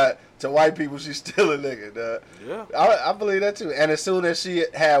knows it or not, to white people she's still a nigga. Dog. Yeah, I believe that too. And as soon as she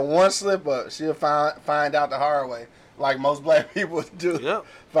had one slip up, she'll find out the hard way, like most black people do. Yep.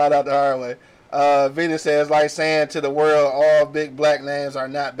 Find out the hard way. Venus says, like saying to the world, all big black names are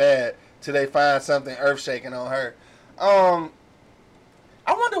not bad till they find something earth shaking on her. I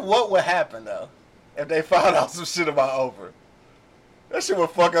wonder what would happen though if they found out some shit about Oprah. That shit would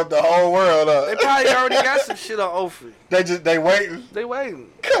fuck up the whole world up. They probably already got some shit on Oprah. They waiting? They waiting.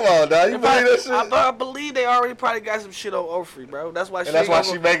 Come on, dog. You believe that shit? I believe they already probably got some shit on Oprah, bro. That's why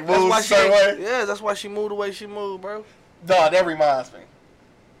she make moves the same way? Yeah, that's why she moved the way she moved, bro. Dog, that reminds me.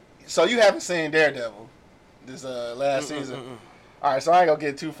 So you haven't seen Daredevil this last season. All right, so I ain't gonna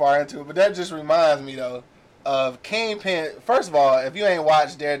get too far into it, but that just reminds me, though, of Kingpin. First of all, if you ain't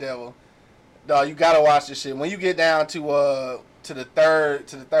watched Daredevil, dog, you gotta watch this shit. When you get down to the third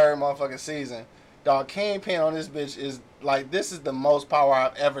motherfucking season, dog, Kingpin on this bitch is like, this is the most power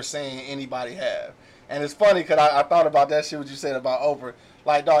I've ever seen anybody have. And it's funny because I thought about that shit what you said about Oprah.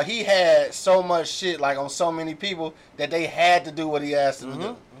 Like, dog, he had so much shit like on so many people that they had to do what he asked them to do.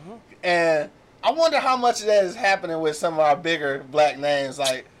 Mm-hmm. And I wonder how much of that is happening with some of our bigger black names.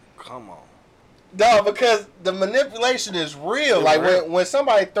 Like, come on, dog, because the manipulation is real. It's like real. When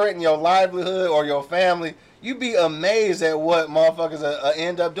somebody threaten your livelihood or your family, you be amazed at what motherfuckers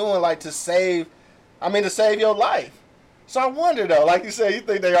end up doing, like to save your life. So I wonder though, like you said, you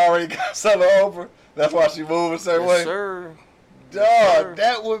think they already got something over? That's why she moved a certain way. Sir. Dog, yes,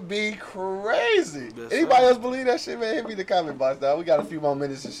 that would be crazy. Yes, anybody else believe that shit, man? Hit me in the comment box, dog. We got a few more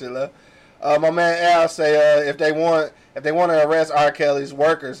minutes and shit left. My man Al say if they want if they want to arrest R. Kelly's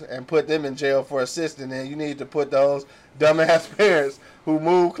workers and put them in jail for assisting, then you need to put those dumbass parents who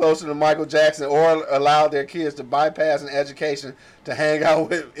moved closer to Michael Jackson or allowed their kids to bypass an education to hang out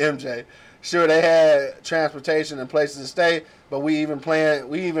with MJ. Sure, they had transportation and places to stay, but we even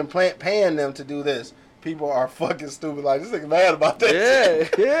paying them to do this. People are fucking stupid. Like, this nigga mad about that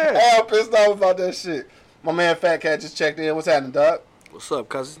shit. Yeah. I'm pissed off about that shit. My man Fat Cat just checked in. What's happening, Doc? What's up,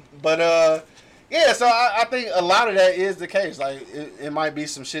 cousin? But, yeah, so I think a lot of that is the case. Like, it might be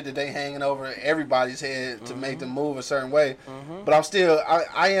some shit that they hanging over everybody's head to make them move a certain way. But I'm still,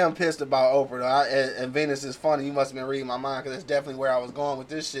 I am pissed about Oprah, though. And Venus is funny. You must have been reading my mind, because that's definitely where I was going with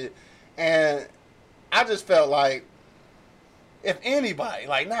this shit. And I just felt like, if anybody,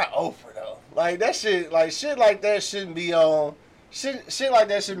 like, not Oprah, though. Like, that shit, like, shit like that shouldn't be on, shit like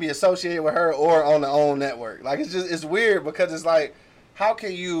that shouldn't be associated with her or on the OWN network. Like, it's just, it's weird, because it's like, how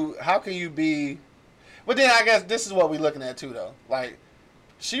can you be, but then I guess this is what we're looking at too, though. Like,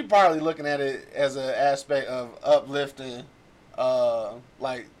 she probably looking at it as an aspect of uplifting,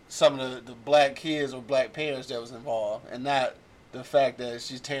 like, some of the black kids or black parents that was involved, and not the fact that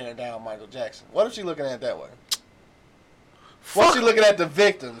she's tearing down Michael Jackson. What if she looking at it that way? What if she looking at the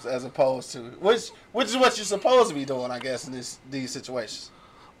victims as opposed to, which is what you're supposed to be doing, I guess, in these situations.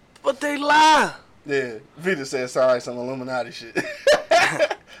 But they lie. Yeah, Vita said sorry, some Illuminati shit.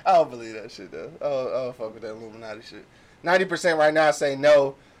 I don't believe that shit, though. I don't fuck with that Illuminati shit. 90% right now say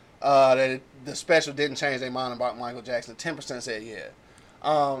no, that the special didn't change their mind about Michael Jackson. 10% said yeah.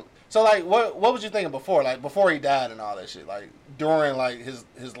 So, like, what was you thinking before? Like, before he died and all that shit? Like, during, like,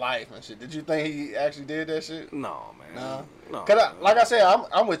 his life and shit. Did you think he actually did that shit? No, man. No. Because, like I said,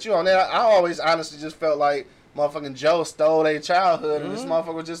 I'm with you on that. I always honestly just felt like motherfucking Joe stole their childhood, and this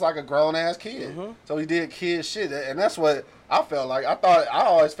motherfucker was just like a grown-ass kid. So he did kid shit, and that's what I felt like. I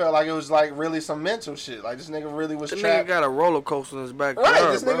always felt like it was, like, really some mental shit. Like, this nigga really was trapped. Nigga got a roller coaster in his backyard,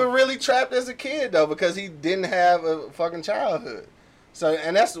 right, this nigga really trapped as a kid, though, because he didn't have a fucking childhood. So,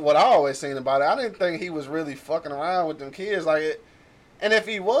 and that's what I always seen about it. I didn't think he was really fucking around with them kids like it. And if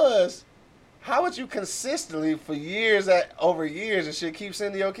he was, how would you consistently for years over years and shit keep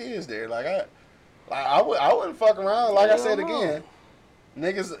sending your kids there? Like I wouldn't fuck around. Like I said again,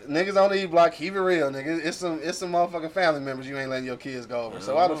 niggas on the E block, keep it real, nigga. It's some motherfucking family members you ain't letting your kids go over.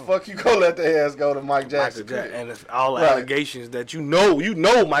 So why the fuck you gonna let their ass go to Mike Jackson? And it's all allegations that you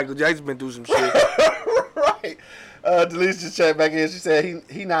know Michael Jackson been through some shit. Right. Delise just checked back in. She said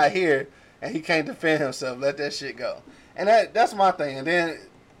he not here and he can't defend himself. Let that shit go. And that's my thing. And then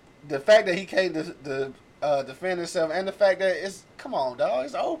the fact that he can't defend himself, and the fact that it's, come on, dog,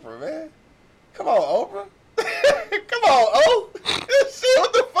 it's Oprah, man. Come on, Oprah. Come on, O. Shit,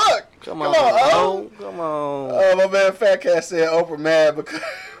 what the fuck? Come on, O. Come on. My man Fat Cat said Oprah mad because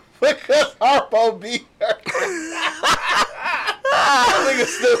Harpo beat her. That nigga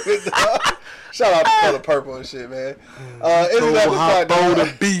stupid, dog. Shout out to Color Purple and shit, man. It's 11 o'clock,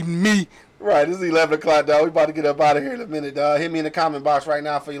 dog. Beating me. Right, this is 11 o'clock, dog. We about to get up out of here in a minute, dog. Hit me in the comment box right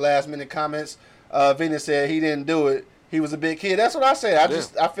now for your last minute comments. Venus said he didn't do it. He was a big kid. That's what I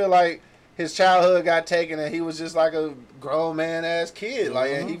said. I feel like his childhood got taken and he was just like a grown man ass kid.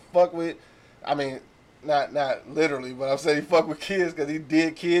 Like, and he fucked with, I mean, not literally, but I'm saying he fucked with kids because he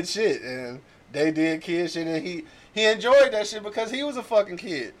did kid shit and they did kid shit, and he enjoyed that shit because he was a fucking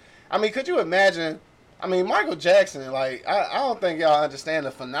kid. I mean, could you imagine? I mean, Michael Jackson, like, I don't think y'all understand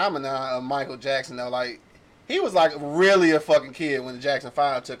the phenomenon of Michael Jackson, though. Like, he was, like, really a fucking kid when the Jackson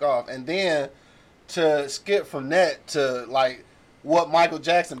 5 took off. And then to skip from that to, like, what Michael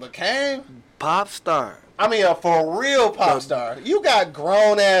Jackson became. Pop star. I mean, a for real pop star. You got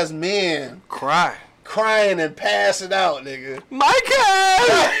grown-ass men. Crying and passing out, nigga.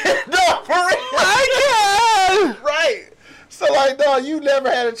 Michael! No, for real. Michael! Right. So, like, dog, you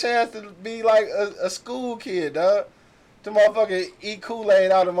never had a chance to be, like, a school kid, dog. To motherfucking eat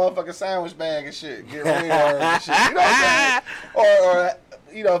Kool-Aid out of a motherfucking sandwich bag and shit. Get ringworms and shit. You know what I'm saying?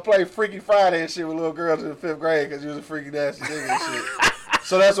 Or, you know, play Freaky Friday and shit with little girls in the 5th grade because you was a freaky nasty nigga and shit.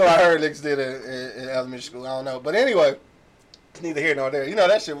 So that's what I heard niggas did in elementary school. I don't know. But anyway, it's neither here nor there. You know,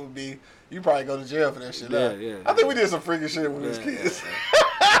 that shit would be, you probably go to jail for that shit. Yeah. I think we did some freaky shit when we was kids.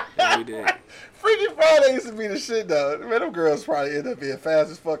 Yeah, we did. Freaky Friday used to be the shit, though. Man, them girls probably end up being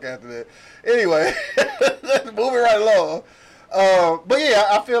fast as fuck after that. Anyway, moving right along. But yeah,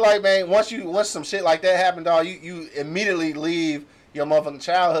 I feel like, man, once some shit like that happened, dog, you immediately leave your motherfucking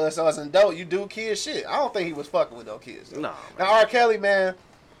childhood. So as an adult, you do kid shit. I don't think he was fucking with those kids, though. No. Now, R. Kelly, man.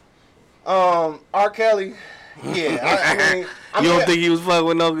 R. Kelly, yeah. I mean, you don't think he was fucking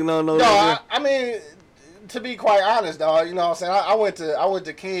with no? No, I mean, to be quite honest, dog, you know what I'm saying? I went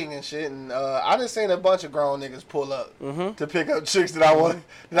to King and shit, and I done seen a bunch of grown niggas pull up to pick up chicks that I want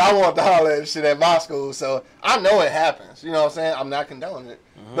to holler at and shit at my school. So I know it happens. You know what I'm saying? I'm not condoning it,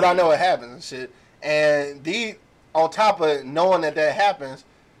 but I know it happens and shit. And on top of knowing that happens,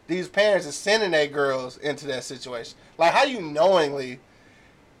 these parents are sending their girls into that situation. Like, how you knowingly,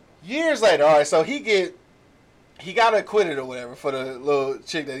 years later, all right, so he got acquitted or whatever for the little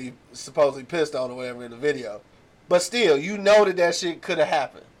chick that he supposedly pissed on or whatever in the video. But still, you know that shit could have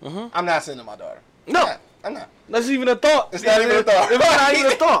happened. I'm not sending my daughter. No. I'm not. That's even a thought. It's not even a thought. It's not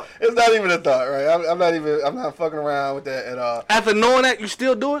even a thought. It's not even a thought, right? I'm not fucking around with that at all. After knowing that, you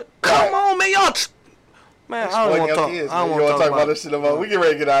still do it? Come on, man. Y'all... Man, I don't want to talk. I don't want to talk about this shit no more. We get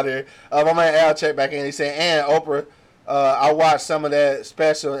ready to get out of here. My man Al checked back in. He said, and Oprah, I watched some of that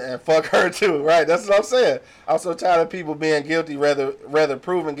special and fuck her too. Right? That's what I'm saying. I'm so tired of people being guilty, rather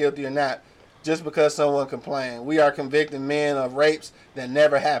proven guilty or not, just because someone complained. We are convicting men of rapes that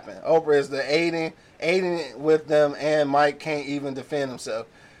never happened. Oprah is the aiding with them, and Mike can't even defend himself.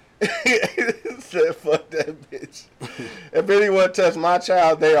 Said, fuck that bitch. If anyone touched my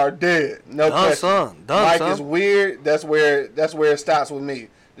child, they are dead. No question. Mike is weird. That's where it stops with me.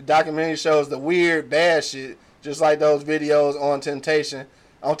 The documentary shows the weird, bad shit, just like those videos on Temptation.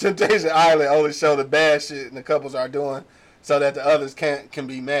 On Temptation Island, only show the bad shit and the couples are doing, so that the others can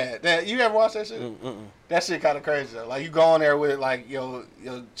be mad. You ever watch that shit? That shit kind of crazy though. Like, you go on there with like your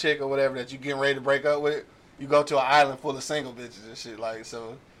chick or whatever that you getting ready to break up with. You go to an island full of single bitches and shit. Like,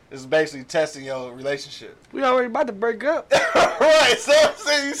 so it's basically testing your relationship. We already about to break up. Right, so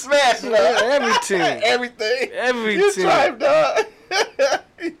you smashed it up. Everything. You tripe, dog.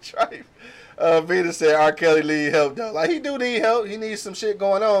 You tripe. Vita said R. Kelly need help, though. Like, he do need help. He needs some shit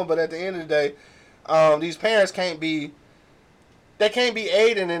going on, but at the end of the day, these parents can't be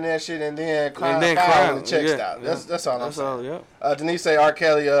aiding in that shit and then crying when the check stop. That's all I'm saying. Denise say R.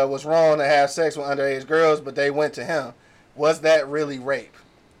 Kelly was wrong to have sex with underage girls, but they went to him. Was that really rape?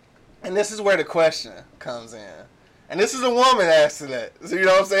 And this is where the question comes in. And this is a woman asking that. So, you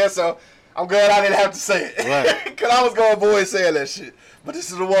know what I'm saying? So I'm glad I didn't have to say it. Right. Because I was going to avoid saying that shit. But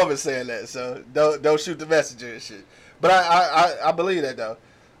this is a woman saying that. So don't shoot the messenger and shit. But I believe that, though.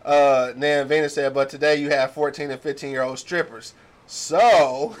 Then Venus said, but today you have 14 and 15-year-old strippers.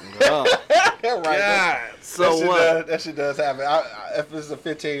 So, right? God, so what? That shit does happen. If it's a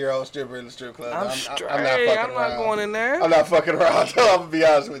 15-year-old stripper in the strip club, I'm not fucking around. I'm not going in there. I'm not fucking around. I'm gonna be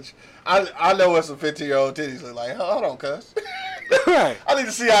honest with you. I know what some 15-year-old titties look like. Hold on, cuz. Right. I need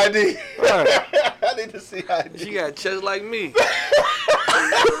to see ID. Right. I need to see ID. She got chest like me. You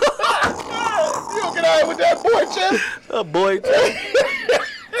don't get out with that boy chest. A boy chest.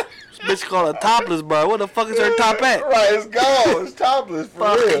 Bitch called a topless, bro. What the fuck is her top at? Right, it's gone. It's topless,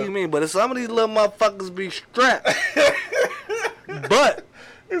 for fuck real. You mean? But if some of these little motherfuckers be strapped. But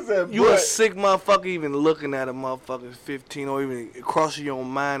you a sick motherfucker even looking at a motherfucker 15 or even crossing your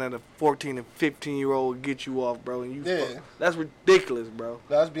mind at a 14 and 15-year-old get you off, bro. And that's ridiculous, bro.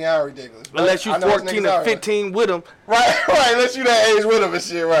 That's beyond ridiculous. Unless you 14 and 15 with them. Right. Unless you that age with them and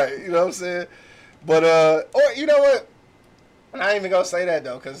shit, right. You know what I'm saying? But, or you know what? I ain't even gonna say that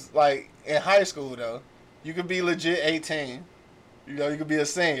though, cause like in high school though, you could be legit 18, you know, you could be a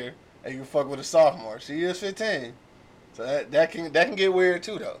senior and you can fuck with a sophomore. She is 15, so that can get weird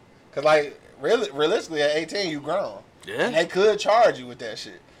too though, cause like realistically at 18 you grown, and they could charge you with that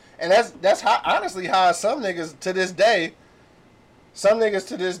shit, and that's how honestly how some niggas to this day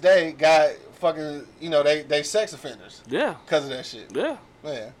got fucking, you know, they sex offenders, cause of that shit,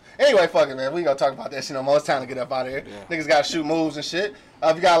 man. Anyway, fucking man, we gonna talk about that shit no more. It's time to get up out of here. Niggas gotta shoot moves and shit.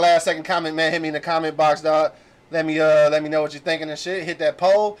 If you got a last second comment, man, hit me in the comment box, dog. Let me know what you're thinking and shit. Hit that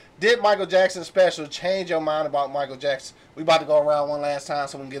poll. Did Michael Jackson special change your mind about Michael Jackson? We about to go around one last time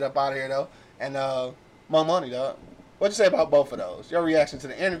so we can get up out of here though. And more money, dog. What you say about both of those? Your reaction to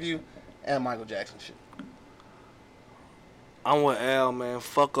the interview and Michael Jackson shit. I'm with Al, man.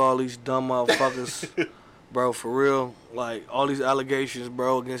 Fuck all these dumb motherfuckers. Bro, for real, like, all these allegations,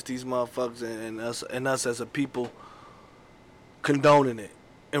 bro, against these motherfuckers and us as a people condoning it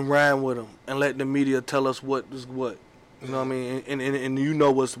and riding with them and letting the media tell us what is what. You know what I mean? And you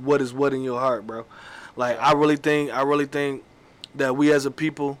know what is what in your heart, bro. Like, I really think that we as a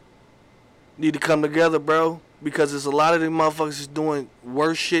people need to come together, bro, because there's a lot of them motherfuckers is doing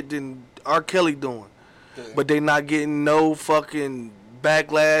worse shit than R. Kelly doing. Yeah. But they not getting no fucking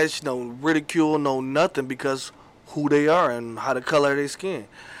backlash, no ridicule, no nothing because who they are and how the color of their skin.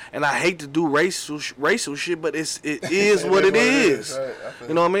 And I hate to do racial shit, but it is what it is. Right.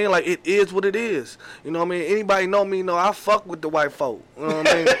 You know what I mean? Like, it is what it is. You know what I mean? Anybody know me, know I fuck with the white folk. You know what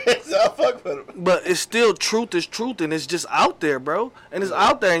I mean? So I fuck with them. But it's still truth is truth, and it's just out there, bro. And it's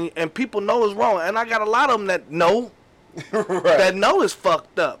out there, and people know it's wrong. And I got a lot of them that know, Right. that know it's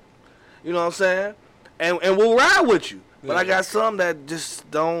fucked up. You know what I'm saying? And we'll ride with you. But I got some that just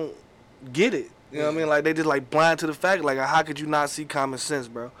don't get it. You know what I mean? Like, they just, like, blind to the fact. Like, how could you not see common sense,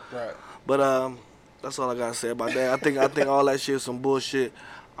 bro? Right. But that's all I gotta say about that. I think all that shit is some bullshit.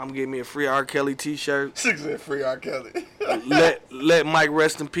 I'm getting me a free R. Kelly T-shirt. 6 said free R. Kelly. let Mike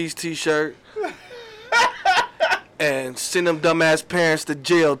rest in peace T-shirt. And send them dumbass parents to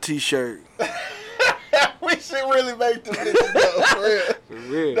jail T-shirt. We should really make them bitches, though, for real. For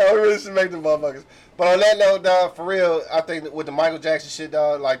real. No, we really should make them motherfuckers. But on that note, dog, for real, I think that with the Michael Jackson shit,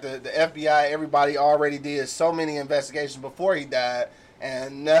 dog, like the FBI, everybody already did so many investigations before he died,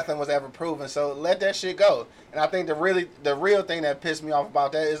 and nothing was ever proven. So let that shit go. And I think the real thing that pissed me off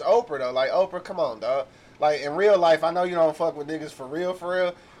about that is Oprah, though. Like, Oprah, come on, dog. Like, in real life, I know you don't fuck with niggas for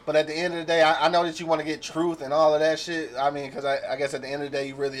real. But at the end of the day, I know that you want to get truth and all of that shit. I mean, because I guess at the end of the day,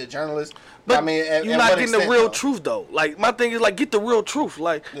 you're really a journalist. But I mean, you're not getting the real truth, though. Like, my thing is, like, get the real truth.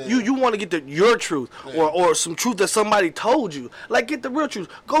 Like, you want to get your truth or some truth that somebody told you. Like, get the real truth.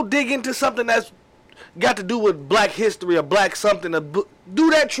 Go dig into something that's got to do with black history or black something. Do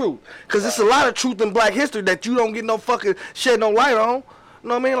that truth. Because there's a lot of truth in black history that you don't get no fucking shed no light on. You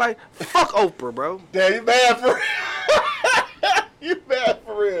know what I mean? Like, fuck Oprah, bro. Damn, you bad for real. You bad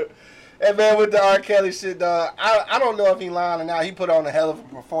for real. And man, with the R. Kelly shit, dog, I don't know if he lying or not. He put on a hell of a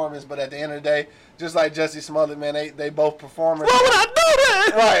performance, but at the end of the day, just like Jussie Smollett, man, they both performers. Why would I do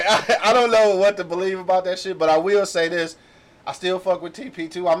that? Right. I don't know what to believe about that shit, but I will say this. I still fuck with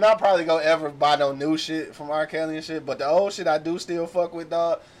TP2. I'm not probably gonna ever buy no new shit from R. Kelly and shit, but the old shit I do still fuck with,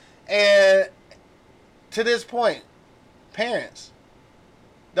 dog. And to this point, parents,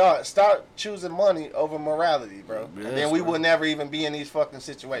 dog, start choosing money over morality, bro. Yes, and then we bro. would never even be in these fucking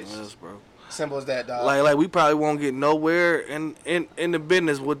situations. Yes, bro. Simple as that, dog. Like we probably won't get nowhere in the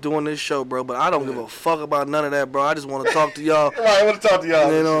business with doing this show, bro. But I don't give a fuck about none of that, bro. I just want to talk to y'all. Right, I want to talk to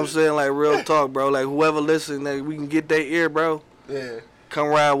y'all. You know what I'm saying? Like, real talk, bro. Like, whoever listens, like, we can get their ear, bro. Yeah. Come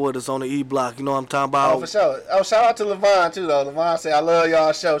ride with us on the E Block. You know what I'm talking about? Oh, for sure. Oh, shout out to Levon, too, though. Levon said, I love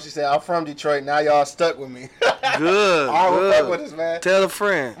y'all show. She said, I'm from Detroit. Now y'all stuck with me. Good. All good. fuck with us, man. Tell a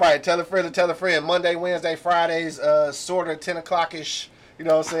friend. Right, tell a friend to tell a friend. Monday, Wednesday, Fridays, sort of 10 o'clock-ish. You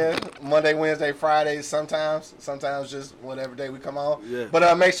know what I'm saying? Monday, Wednesday, Fridays, sometimes just whatever day we come on. Yeah.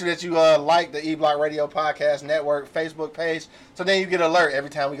 But make sure that you like the E-Block Radio Podcast Network Facebook page, so then you get an alert every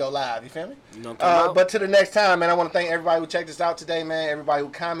time we go live. You feel me? You know what I'm talking about? But to the next time, man, I want to thank everybody who checked us out today, man. Everybody who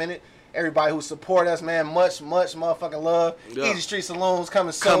commented. Everybody who support us, man. Much motherfucking love. Yeah. Easy Street Saloons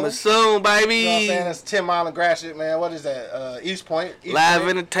coming soon. Coming soon, baby. You know what I'm saying? That's 10 Mile and Gratiot, man. What is that? East Point. Live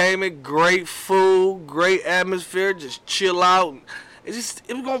entertainment, great food, great atmosphere. Just chill out.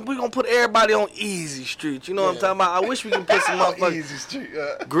 We're gonna put everybody on Easy Street. You know what I'm talking about? I wish we can put some motherfucking Easy Street.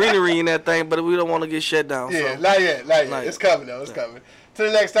 greenery in that thing, but we don't want to get shut down. Yeah, so. not yet. It's coming, though. It's coming. Till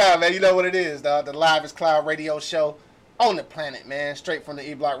the next time, man. You know what it is, dog. The Livest Cloud Radio Show on the planet, man. Straight from the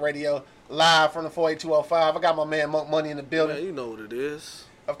E-Block Radio. Live from the 48205. I got my man Monk Money in the building. Yeah, you know what it is.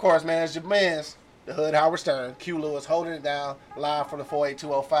 Of course, man. It's your man's, the Hood Howard Stern. Q Lewis holding it down. Live from the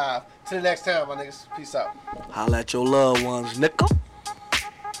 48205. Till the next time, my niggas. Peace out. Holla at your loved ones, nickel.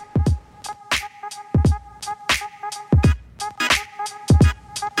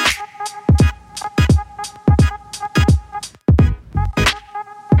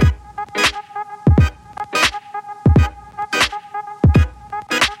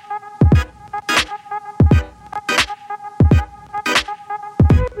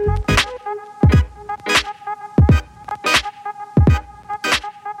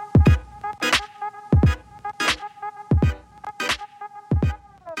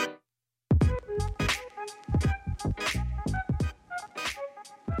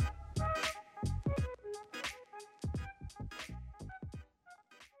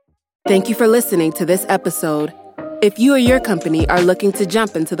 Thank you for listening to this episode. If you or your company are looking to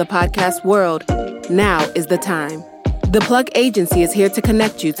jump into the podcast world, now is the time. The Plug Agency is here to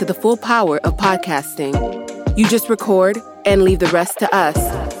connect you to the full power of podcasting. You just record and leave the rest to us.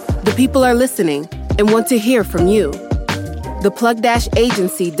 The people are listening and want to hear from you.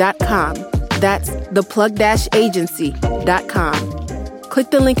 theplug-agency.com. That's theplug-agency.com. Click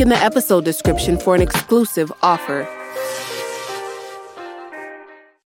the link in the episode description for an exclusive offer.